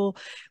 okay, well,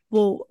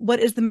 what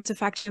is the most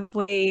effective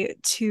way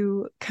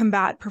to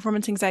combat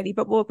performance anxiety?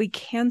 But what we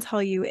can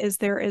tell you is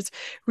there is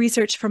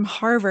research from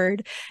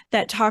Harvard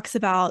that talks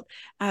about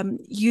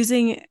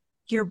using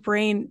your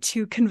brain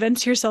to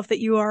convince yourself that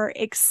you are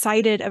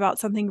excited about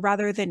something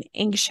rather than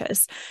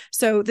anxious.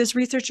 So this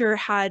researcher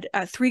had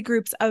 3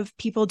 groups of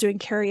people doing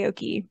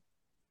karaoke.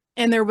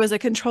 And there was a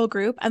control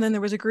group. And then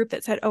there was a group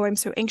that said, oh, I'm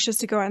so anxious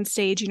to go on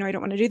stage. I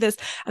don't want to do this.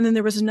 And then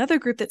there was another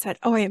group that said,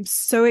 oh, I am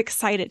so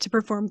excited to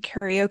perform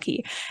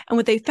karaoke. And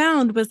what they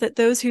found was that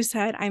those who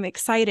said, I'm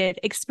excited,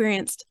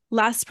 experienced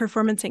less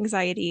performance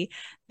anxiety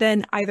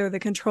than either the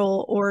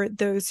control or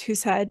those who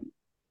said,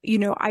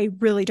 I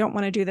really don't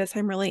want to do this.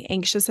 I'm really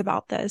anxious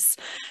about this.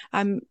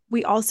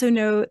 We also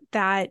know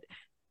that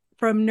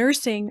from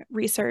nursing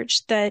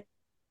research that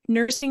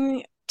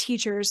nursing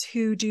teachers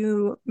who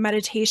do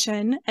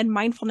meditation and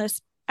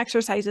mindfulness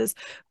exercises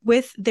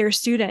with their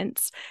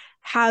students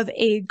have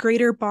a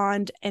greater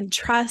bond and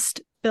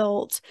trust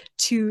built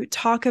to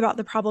talk about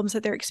the problems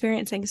that they're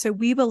experiencing. So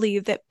we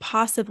believe that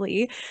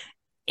possibly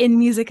in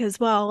music as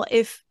well,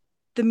 if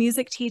the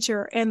music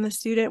teacher and the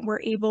student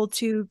were able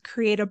to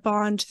create a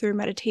bond through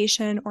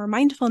meditation or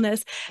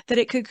mindfulness, that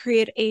it could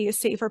create a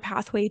safer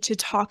pathway to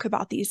talk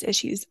about these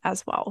issues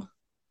as well.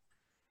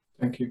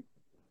 Thank you.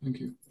 Thank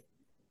you.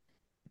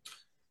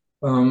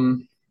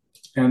 And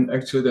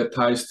actually that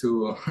ties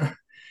to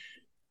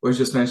what you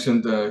just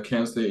mentioned,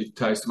 Kensley, it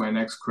ties to my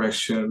next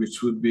question,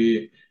 which would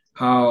be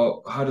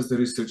how does the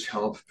research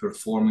help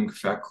performing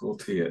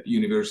faculty at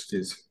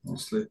universities,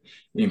 mostly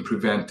in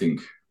preventing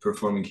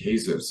performing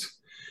hazards,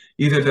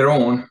 either their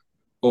own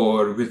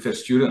or with their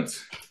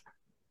students?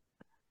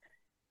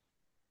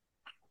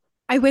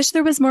 I wish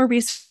there was more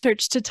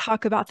research to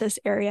talk about this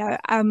area.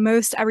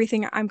 Most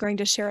everything I'm going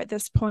to share at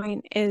this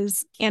point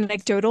is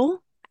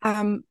anecdotal.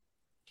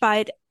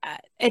 But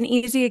an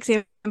easy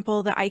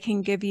example that I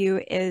can give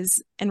you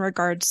is in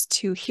regards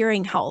to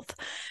hearing health.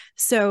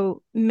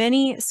 So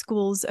many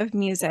schools of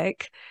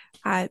music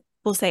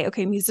will say,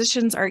 okay,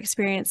 musicians are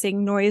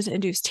experiencing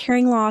noise-induced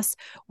hearing loss.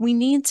 We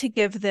need to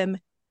give them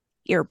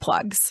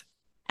earplugs.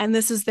 And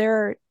this is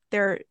their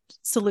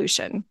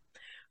solution.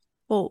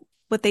 Well,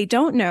 what they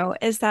don't know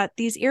is that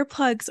these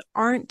earplugs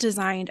aren't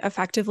designed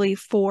effectively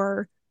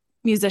for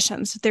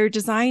musicians. They're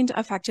designed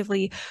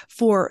effectively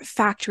for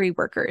factory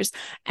workers.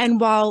 And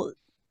while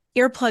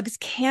earplugs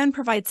can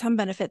provide some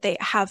benefit, they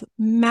have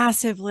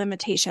massive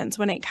limitations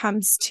when it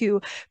comes to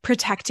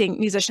protecting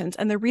musicians.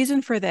 And the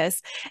reason for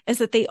this is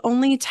that they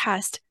only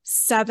test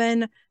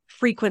 7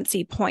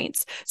 frequency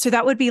points. So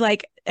that would be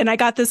like, and I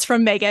got this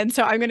from Meghan,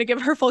 so I'm going to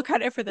give her full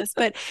credit for this,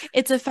 but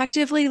it's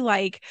effectively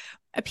like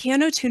a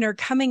piano tuner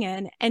coming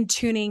in and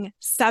tuning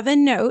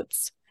 7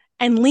 notes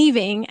and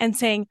leaving and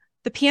saying,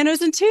 the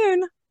piano's in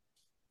tune.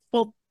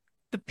 Well,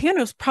 the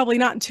piano's probably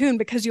not in tune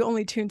because you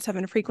only tune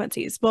 7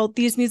 frequencies. Well,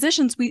 these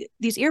musicians,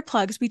 these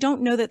earplugs, we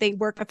don't know that they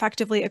work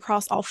effectively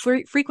across all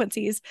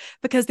frequencies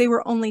because they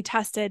were only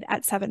tested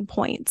at 7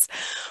 points.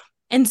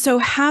 And so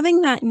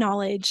having that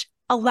knowledge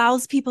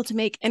allows people to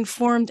make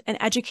informed and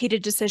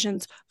educated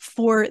decisions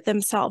for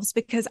themselves.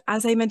 Because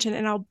as I mentioned,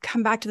 and I'll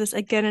come back to this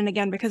again and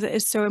again because it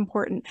is so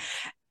important,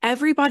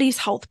 everybody's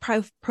health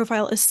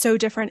profile is so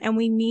different, and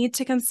we need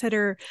to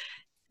consider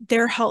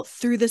their health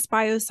through this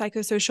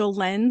biopsychosocial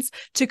lens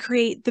to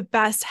create the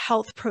best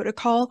health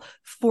protocol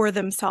for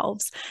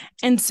themselves.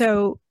 And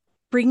so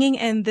bringing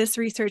in this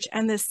research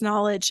and this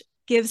knowledge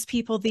gives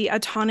people the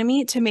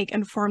autonomy to make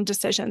informed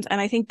decisions. And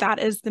I think that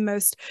is the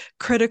most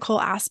critical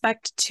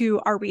aspect to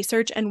our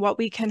research and what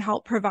we can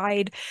help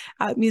provide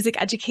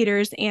music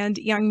educators and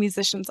young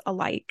musicians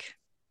alike.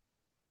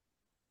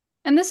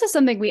 And this is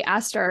something we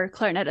asked our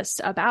clarinetists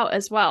about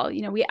as well.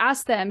 We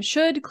asked them,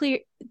 should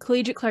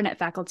collegiate clarinet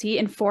faculty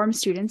inform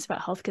students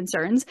about health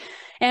concerns?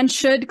 And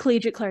should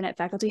collegiate clarinet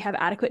faculty have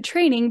adequate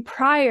training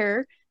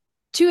prior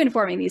to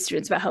informing these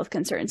students about health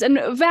concerns? And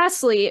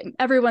vastly,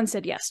 everyone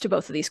said yes to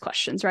both of these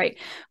questions, right?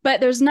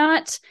 But there's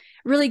not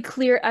really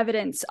clear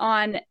evidence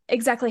on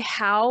exactly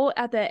how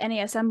at the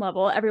NASM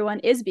level everyone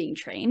is being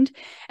trained,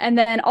 and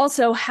then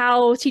also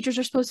how teachers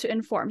are supposed to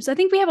inform. So I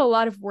think we have a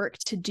lot of work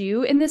to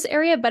do in this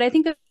area, but I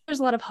think that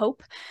there's a lot of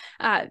hope.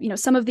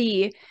 Some of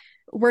the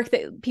work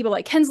that people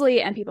like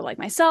Kensley and people like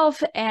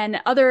myself and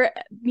other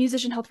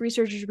musician health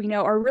researchers we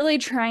know are really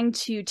trying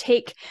to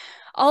take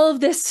all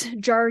of this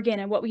jargon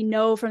and what we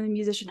know from the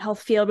musician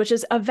health field, which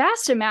is a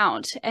vast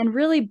amount, and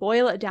really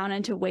boil it down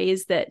into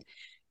ways that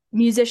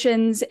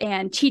musicians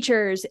and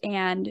teachers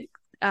and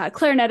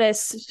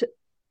clarinetists,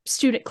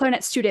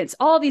 clarinet students,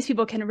 all of these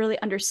people can really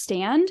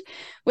understand,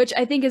 which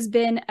I think has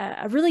been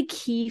a really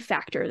key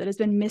factor that has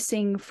been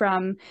missing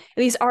from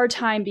at least our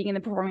time being in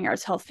the performing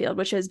arts health field,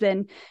 which has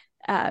been,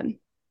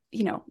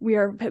 we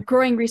are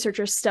growing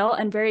researchers still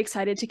and very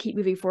excited to keep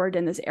moving forward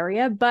in this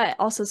area, but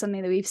also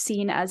something that we've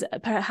seen as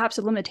perhaps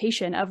a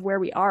limitation of where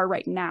we are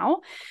right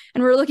now.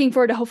 And we're looking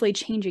forward to hopefully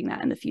changing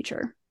that in the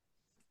future.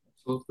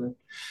 Absolutely.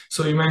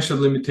 So you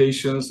mentioned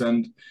limitations,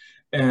 and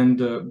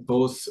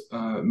both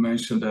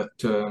mentioned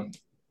that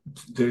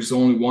there's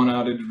only one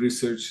added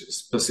research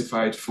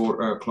specified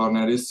for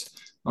clarinetists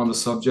on the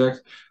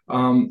subject.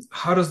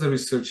 How does the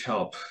research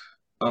help?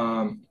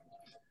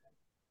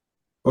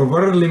 Or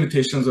what are the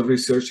limitations of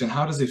research, and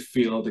how does it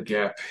fill the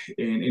gap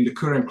in the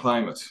current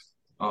climate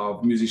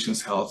of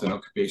musicians' health and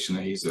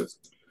occupational hazards?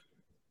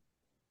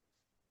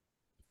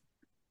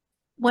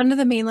 One of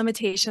the main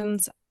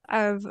limitations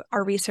of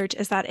our research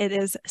is that it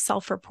is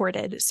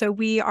self-reported. So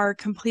we are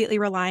completely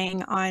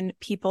relying on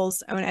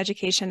people's own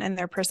education and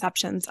their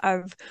perceptions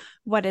of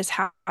what is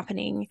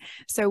happening.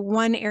 So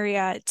one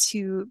area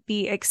to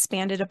be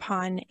expanded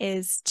upon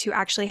is to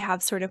actually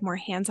have sort of more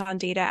hands-on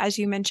data, as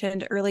you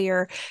mentioned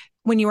earlier,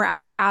 when you were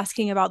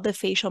asking about the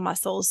facial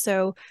muscles.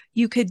 So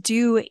you could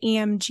do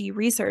EMG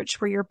research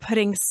where you're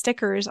putting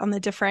stickers on the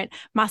different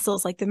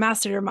muscles, like the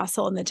masseter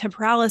muscle and the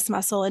temporalis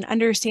muscle, and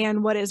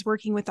understand what is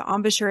working with the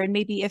embouchure, and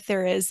maybe if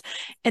there is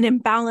an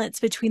imbalance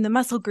between the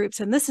muscle groups.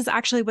 And this is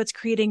actually what's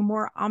creating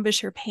more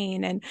embouchure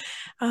pain and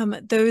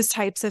those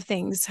types of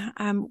things.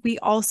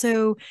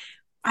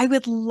 I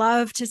would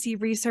love to see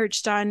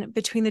research done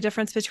between the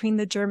difference between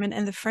the German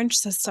and the French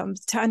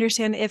systems to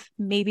understand if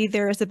maybe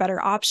there is a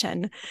better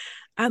option.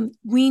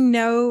 We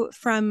know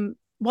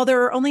while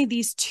there are only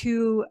these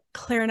two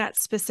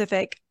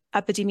clarinet-specific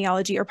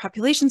epidemiology or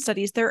population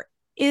studies, there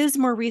is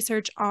more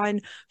research on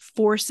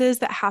forces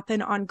that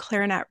happen on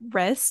clarinet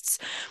wrists.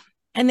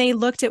 And they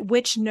looked at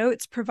which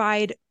notes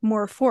provide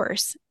more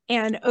force.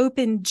 And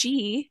open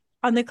G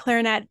on the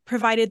clarinet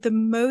provided the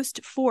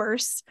most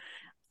force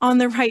on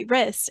the right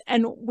wrist.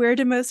 And where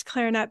do most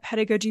clarinet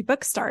pedagogy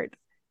books start?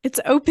 It's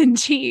open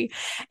G.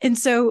 And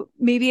so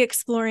maybe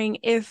exploring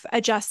if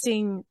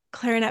adjusting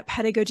clarinet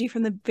pedagogy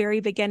from the very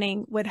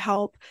beginning would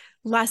help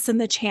lessen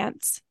the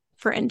chance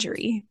for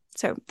injury.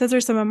 So those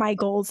are some of my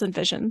goals and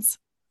visions.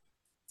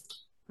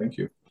 Thank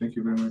you. Thank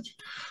you very much.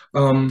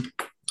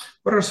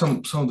 What are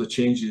some of the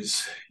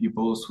changes you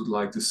both would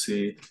like to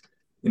see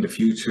in the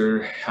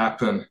future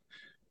happen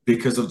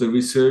because of the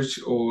research,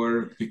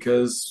 or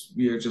because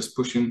we are just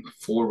pushing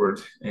forward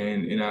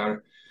and in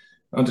our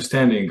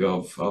understanding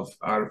of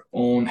our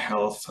own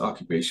health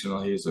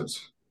occupational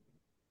hazards?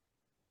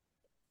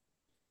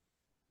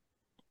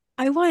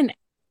 I want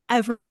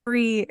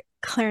every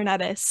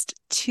clarinetist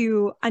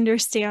to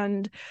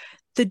understand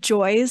the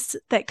joys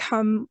that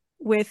come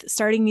with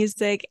starting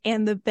music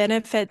and the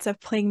benefits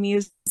of playing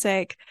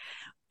music.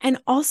 And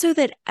also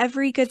that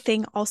every good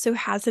thing also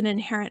has an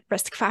inherent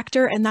risk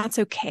factor, and that's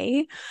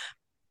okay.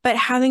 But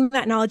having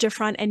that knowledge up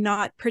front and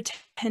not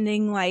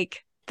pretending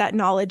like that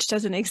knowledge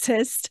doesn't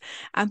exist,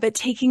 but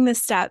taking the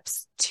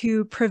steps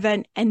to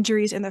prevent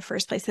injuries in the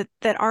first place,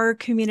 that our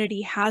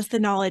community has the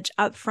knowledge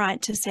up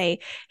front to say,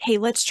 hey,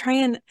 let's try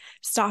and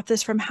stop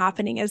this from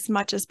happening as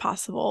much as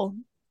possible.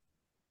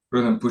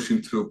 Rather than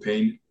pushing through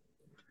pain.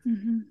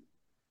 Mm-hmm.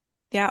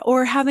 Yeah,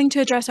 or having to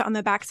address it on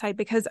the backside,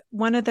 because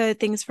one of the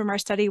things from our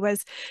study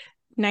was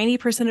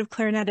 90% of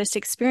clarinetists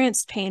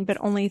experienced pain, but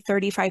only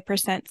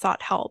 35%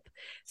 sought help.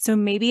 So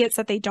maybe it's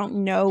that they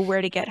don't know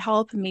where to get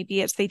help.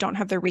 Maybe it's they don't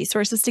have the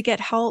resources to get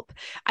help.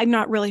 I'm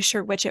not really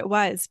sure which it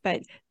was,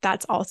 but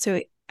that's also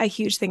a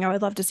huge thing I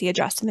would love to see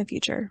addressed in the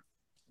future.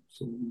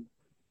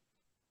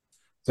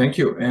 Thank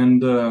you.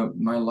 And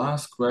my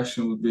last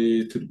question would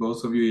be to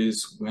both of you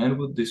is, when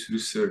would this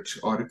research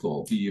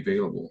article be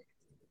available?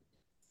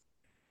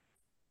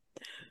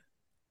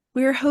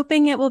 We're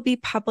hoping it will be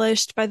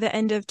published by the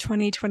end of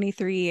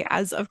 2023,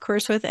 as of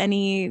course with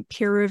any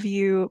peer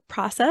review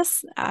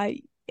process.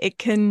 They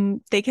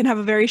can have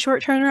a very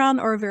short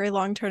turnaround or a very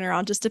long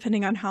turnaround, just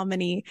depending on how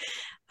many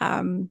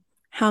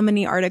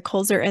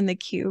articles are in the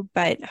queue,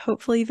 but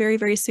hopefully very,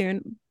 very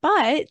soon.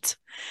 But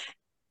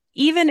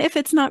even if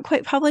it's not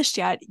quite published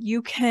yet,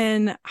 you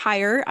can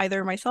hire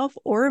either myself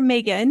or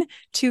Meghan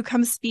to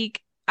come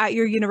speak at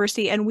your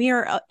university, and we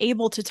are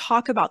able to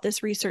talk about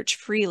this research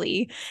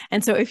freely.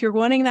 And so if you're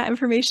wanting that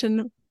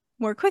information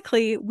more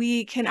quickly,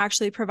 we can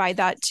actually provide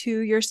that to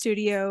your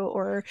studio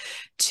or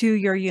to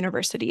your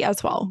university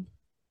as well.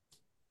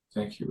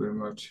 Thank you very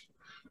much.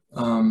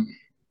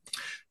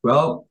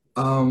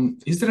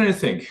 Is there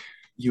anything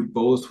you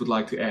both would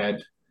like to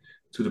add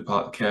to the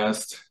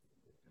podcast?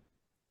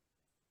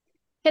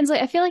 Kensley,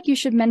 I feel like you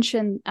should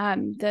mention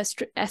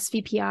the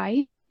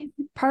SVPI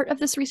part of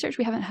this research.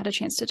 We haven't had a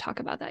chance to talk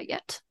about that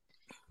yet.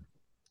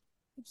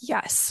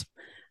 Yes.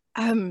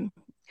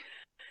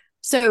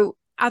 So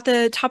at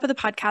the top of the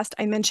podcast,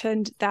 I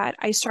mentioned that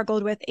I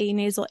struggled with a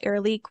nasal air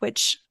leak,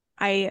 which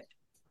I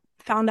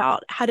found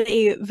out had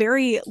a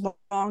very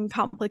long,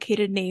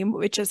 complicated name,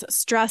 which is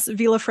stress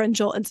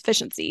velopharyngeal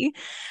insufficiency.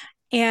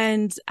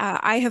 And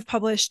I have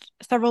published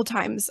several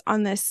times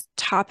on this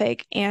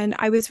topic, and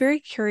I was very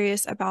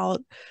curious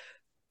about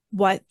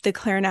what the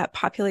clarinet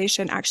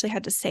population actually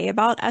had to say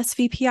about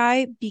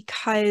SVPI,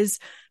 because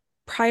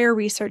prior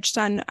research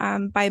done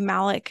by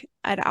Malik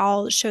et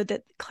al. Showed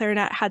that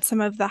clarinet had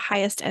some of the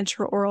highest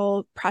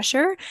intraoral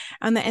pressure,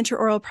 and the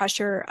intraoral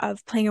pressure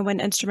of playing a wind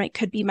instrument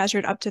could be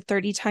measured up to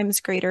 30 times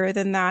greater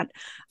than that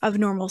of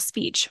normal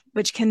speech,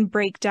 which can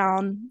break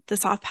down the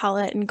soft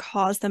palate and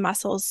cause the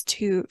muscles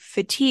to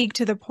fatigue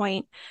to the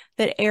point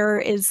that air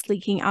is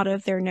leaking out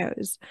of their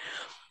nose.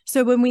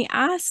 So when we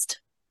asked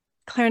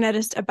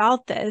clarinetists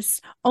about this,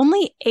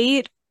 only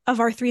 8 of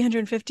our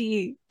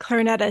 350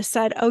 clarinetists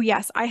said, oh,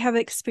 yes, I have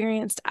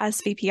experienced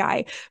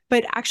SVPI,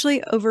 but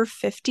actually over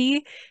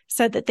 50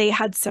 said that they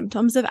had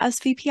symptoms of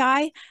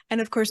SVPI. And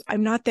of course,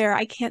 I'm not there.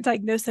 I can't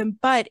diagnose them,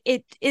 but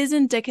it is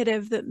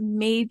indicative that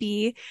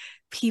maybe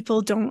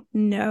people don't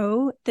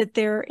know that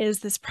there is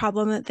this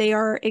problem that they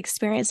are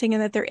experiencing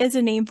and that there is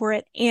a name for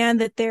it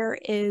and that there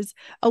is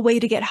a way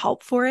to get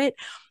help for it.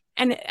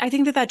 And I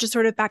think that just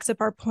sort of backs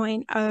up our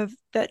point of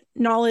that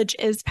knowledge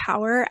is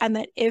power, and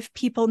that if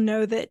people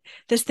know that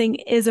this thing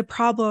is a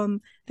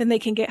problem, then they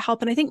can get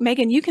help. And I think,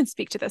 Meghan, you can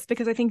speak to this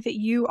because I think that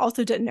you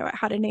also didn't know it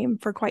had a name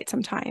for quite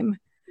some time.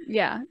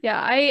 Yeah.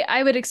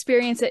 I would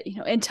experience it,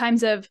 in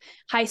times of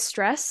high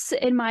stress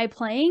in my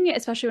playing,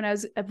 especially when I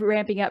was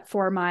ramping up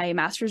for my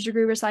master's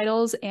degree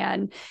recitals,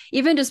 and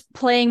even just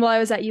playing while I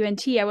was at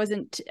UNT. I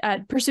wasn't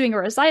pursuing a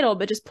recital,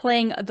 but just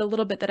playing the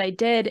little bit that I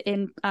did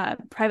in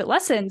private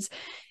lessons.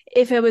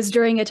 If it was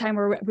during a time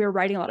where we were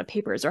writing a lot of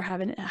papers or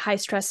having high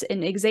stress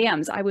in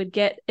exams, I would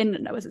get,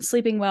 and I wasn't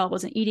sleeping well,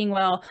 wasn't eating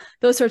well,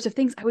 those sorts of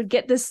things. I would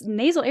get this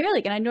nasal air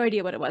leak, and I had no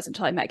idea what it was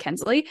until I met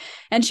Kensley,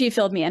 and she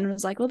filled me in and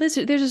was like, well, there's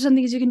some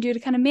things you can do to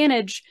kind of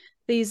manage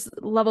these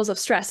levels of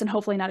stress and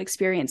hopefully not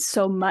experience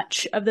so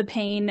much of the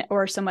pain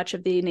or so much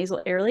of the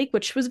nasal air leak,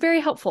 which was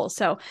very helpful.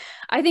 So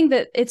I think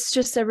that it's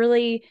just a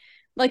really,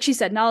 like she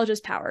said, knowledge is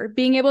power.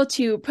 Being able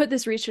to put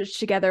this research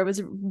together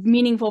was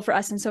meaningful for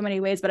us in so many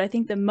ways, but I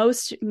think the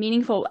most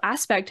meaningful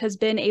aspect has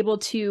been able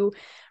to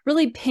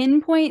really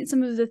pinpoint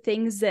some of the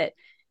things that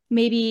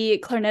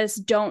maybe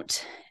clarinetists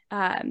don't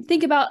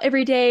think about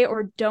every day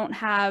or don't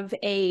have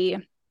a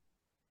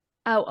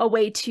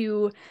way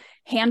to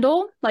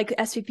handle. Like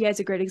SVPI is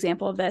a great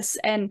example of this,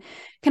 and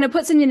kind of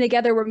put something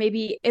together where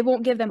maybe it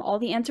won't give them all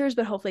the answers,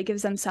 but hopefully it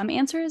gives them some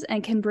answers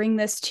and can bring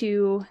this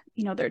to,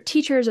 their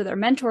teachers or their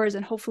mentors,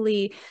 and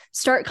hopefully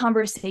start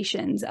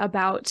conversations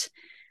about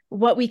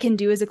what we can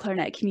do as a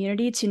clarinet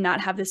community to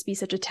not have this be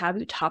such a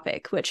taboo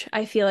topic, which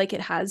I feel like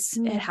it has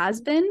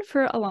been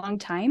for a long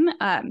time.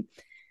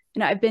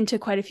 I've been to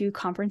quite a few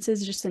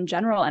conferences just in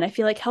general, and I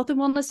feel like health and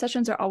wellness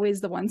sessions are always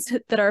the ones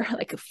that are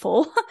like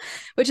full,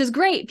 which is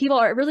great. People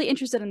are really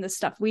interested in this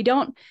stuff. We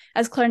don't,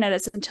 as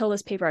clarinetists, until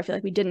this paper, I feel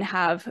like we didn't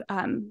have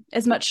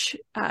as much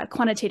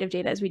quantitative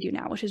data as we do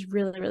now, which is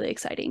really, really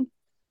exciting.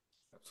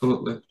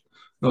 Absolutely.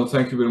 No,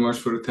 thank you very much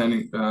for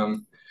attending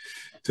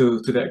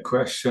to that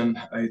question.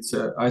 I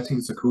think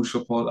it's a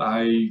crucial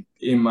part.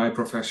 In my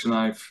profession,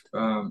 I've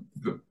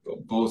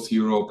both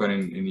Europe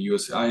and in the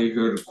US, I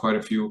heard quite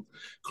a few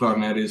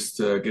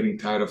clarinetists getting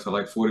tired of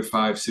the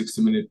 45,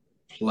 60-minute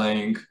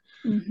playing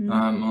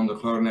on the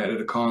clarinet at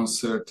a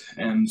concert.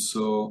 And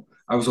so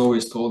I was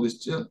always told,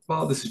 this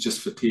is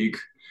just fatigue,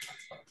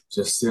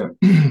 just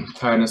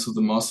tiredness of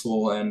the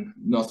muscle, and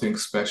nothing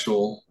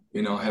special,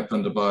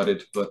 happened about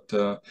it. But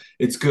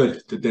it's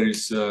good that there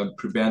is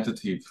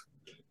preventative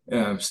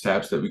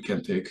steps that we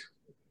can take.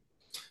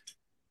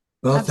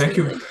 Well,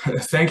 Absolutely.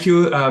 thank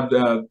you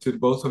to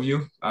both of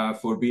you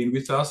for being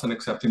with us and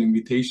accepting the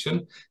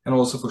invitation, and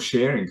also for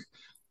sharing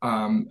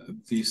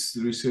this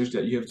research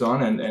that you have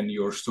done and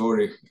your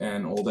story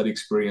and all that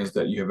experience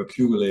that you have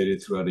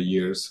accumulated throughout the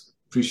years.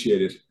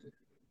 Appreciate it.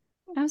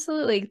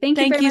 Absolutely. Thank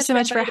you so so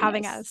much for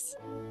having us.